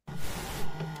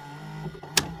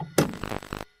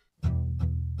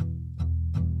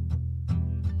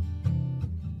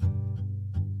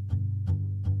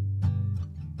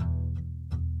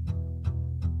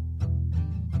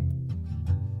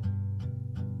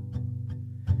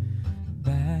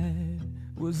 That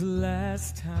was the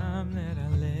last time that I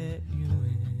let let you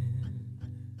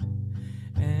in.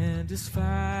 And it's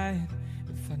fine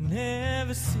if I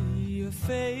never see your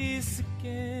face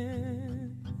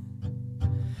again.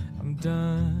 I'm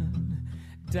done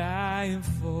dying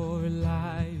for a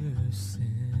liar's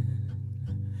sin.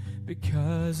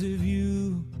 Because of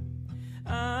you,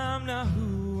 I'm not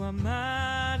who I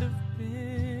might have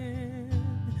been.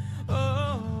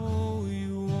 Oh,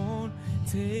 you won't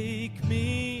take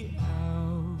me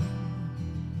out.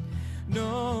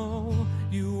 No,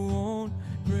 you won't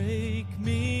break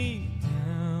me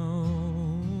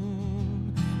down.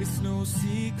 It's no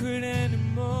secret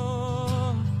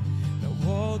anymore. The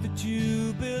wall that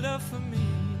you built up for me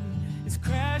is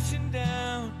crashing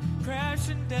down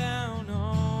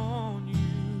on you.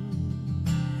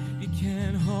 You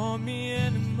can't harm me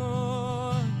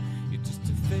anymore. You're just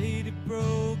a faded,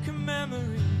 broken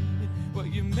memory. What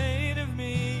you made of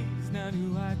me is not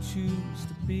who I choose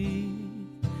to be.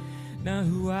 Not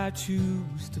who I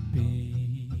choose to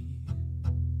be.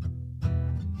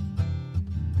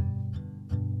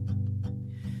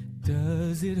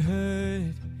 Does it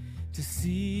hurt to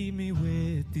see me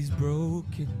with these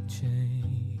broken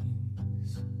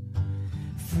chains?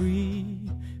 Free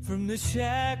from the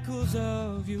shackles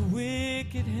of your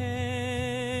wicked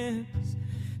hands.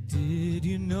 Did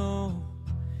you know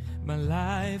my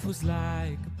life was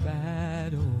like a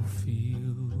battlefield?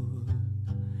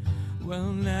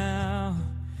 Well, now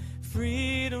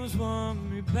freedom's won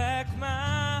me back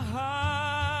my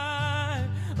heart.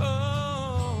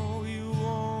 Oh, you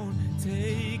won't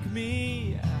take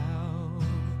me out.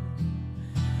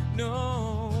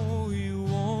 No, you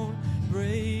won't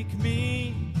break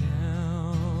me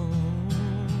down.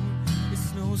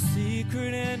 It's no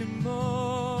secret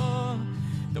anymore.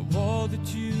 The wall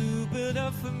that you built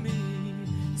up for me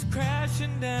is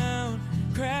crashing down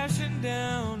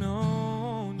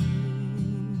on you.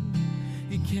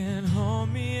 You can't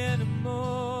harm me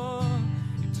anymore.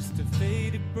 You're just a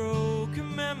faded,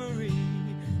 broken memory.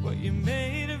 What you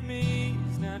made of me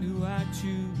is not who I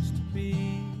choose to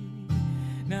be.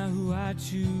 Not who I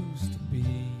choose to be.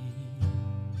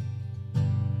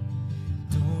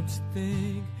 Don't you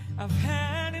think I've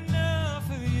had enough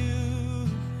of you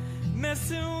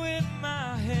messing with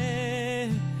my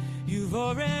head? You've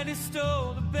already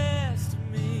stole the best of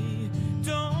me.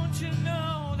 Don't you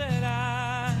know that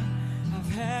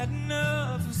I've had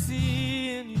enough of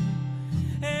seeing you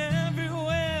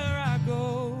everywhere I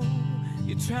go?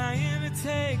 You're trying to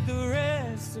take the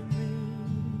rest of me.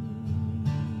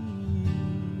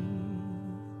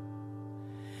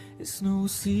 It's no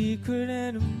secret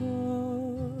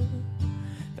anymore.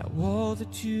 That wall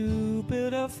that you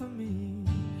built up for me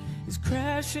is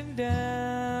crashing down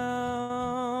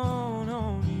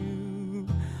on you.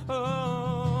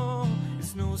 Oh,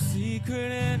 it's no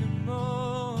secret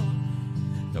anymore.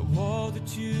 The wall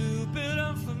that you built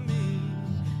up for me,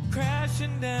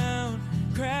 crashing down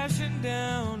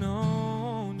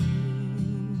on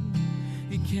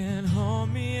you. You can't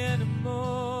harm me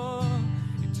anymore.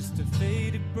 You're just a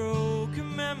faded,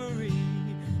 broken memory.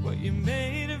 What you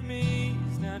made of me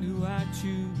is not who I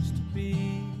choose to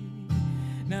be.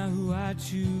 Not who I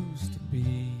choose to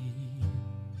be.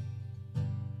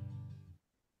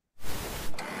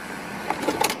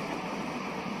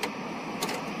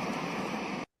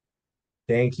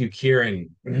 Thank you,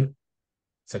 Kieran.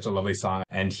 Such a lovely song.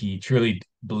 And he truly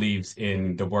believes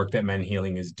in the work that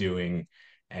MenHealing is doing.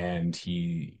 And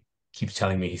he keeps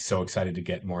telling me he's so excited to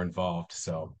get more involved.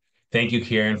 So thank you,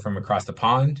 Kieran, from across the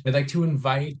pond. I'd like to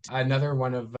invite another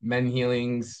one of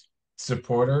MenHealing's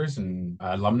supporters and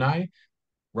alumni,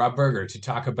 Rob Berger, to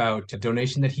talk about a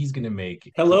donation that he's going to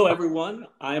make. Hello, everyone.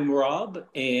 I'm Rob,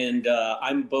 and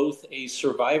I'm both a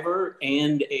survivor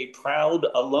and a proud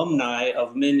alumni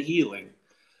of MenHealing.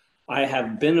 I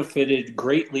have benefited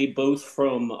greatly both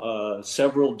from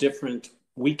several different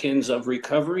weekends of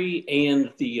recovery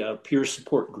and the peer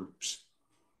support groups.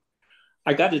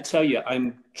 I got to tell you,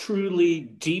 I'm truly,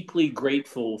 deeply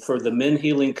grateful for the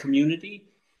MenHealing community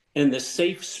and the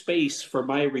safe space for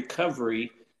my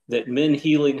recovery that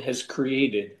MenHealing has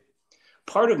created.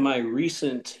 Part of my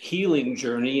recent healing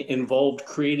journey involved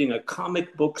creating a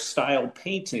comic book style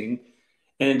painting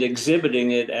and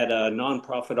exhibiting it at a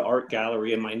nonprofit art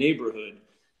gallery in my neighborhood.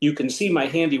 You can see my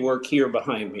handiwork here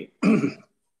behind me.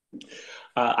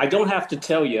 I don't have to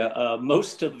tell you,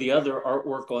 most of the other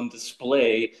artwork on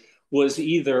display was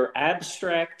either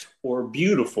abstract or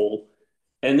beautiful.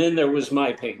 And then there was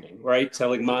my painting, right?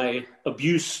 Telling my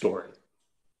abuse story.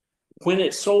 When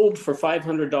it sold for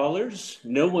 $500,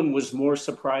 no one was more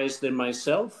surprised than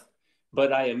myself,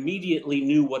 but I immediately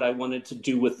knew what I wanted to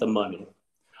do with the money.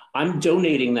 I'm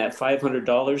donating that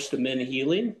 $500 to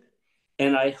MenHealing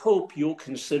and I hope you'll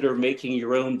consider making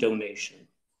your own donation.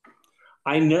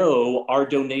 I know our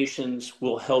donations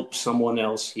will help someone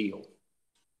else heal.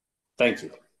 Thank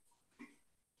you.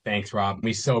 Thanks, Rob.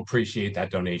 We so appreciate that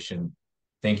donation.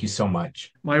 Thank you so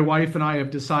much. My wife and I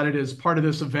have decided as part of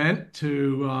this event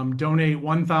to donate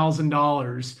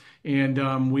 $1,000.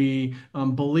 And we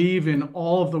believe in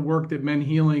all of the work that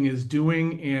MenHealing is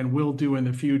doing and will do in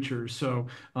the future. So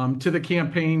to the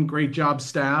campaign, great job,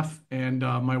 staff. And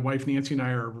my wife, Nancy, and I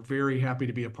are very happy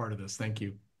to be a part of this. Thank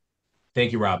you.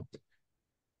 Thank you, Rob.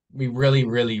 We really,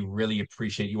 really, really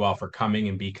appreciate you all for coming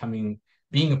and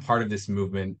being a part of this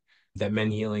movement that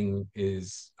MenHealing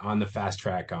is on the fast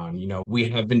track on. You know, we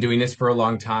have been doing this for a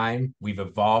long time. We've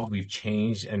evolved, we've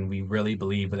changed, and we really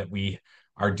believe that we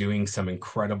are doing some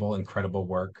incredible, incredible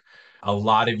work. A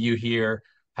lot of you here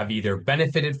have either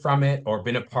benefited from it or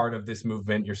been a part of this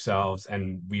movement yourselves,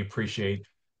 and we appreciate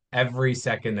every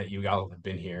second that you all have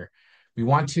been here. We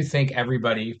want to thank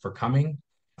everybody for coming,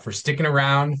 for sticking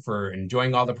around, for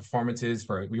enjoying all the performances.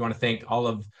 We want to thank all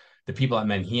of the people at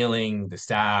MenHealing, the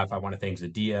staff. I want to thank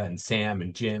Zadia and Sam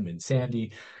and Jim and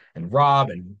Sandy and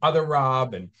Rob and other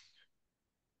Rob and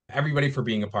everybody for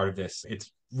being a part of this. It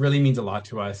really means a lot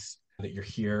to us that you're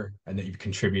here and that you've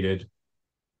contributed.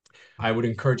 I would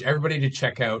encourage everybody to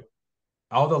check out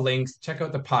all the links, check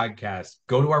out the podcast,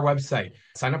 go to our website,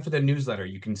 sign up for the newsletter.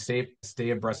 You can stay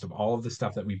abreast of all of the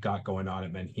stuff that we've got going on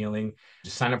at MenHealing.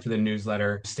 Just sign up for the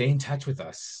newsletter, stay in touch with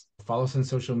us, follow us on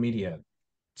social media,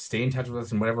 stay in touch with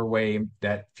us in whatever way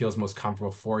that feels most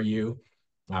comfortable for you.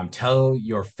 Tell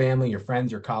your family, your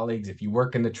friends, your colleagues, if you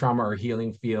work in the trauma or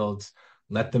healing fields,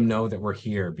 let them know that we're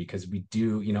here, because we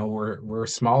do, you know, we're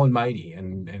small and mighty,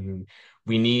 and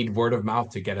we need word of mouth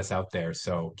to get us out there.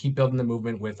 So keep building the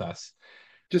movement with us.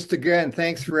 Just again,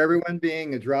 thanks for everyone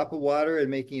being a drop of water and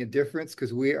making a difference,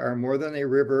 because we are more than a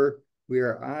river. We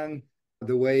are on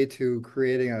the way to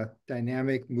creating a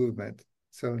dynamic movement.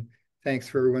 So thanks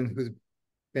for everyone who's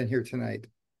been here tonight.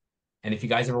 And if you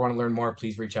guys ever want to learn more,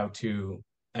 please reach out to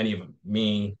any of them,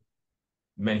 me,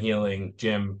 MenHealing,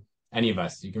 Jim, any of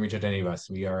us. You can reach out to any of us.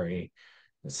 We are a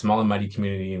small and mighty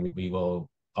community, and we will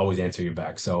always answer you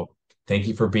back. So thank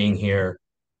you for being here.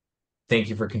 Thank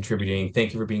you for contributing.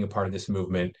 Thank you for being a part of this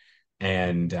movement.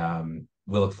 And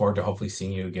we'll look forward to hopefully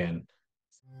seeing you again.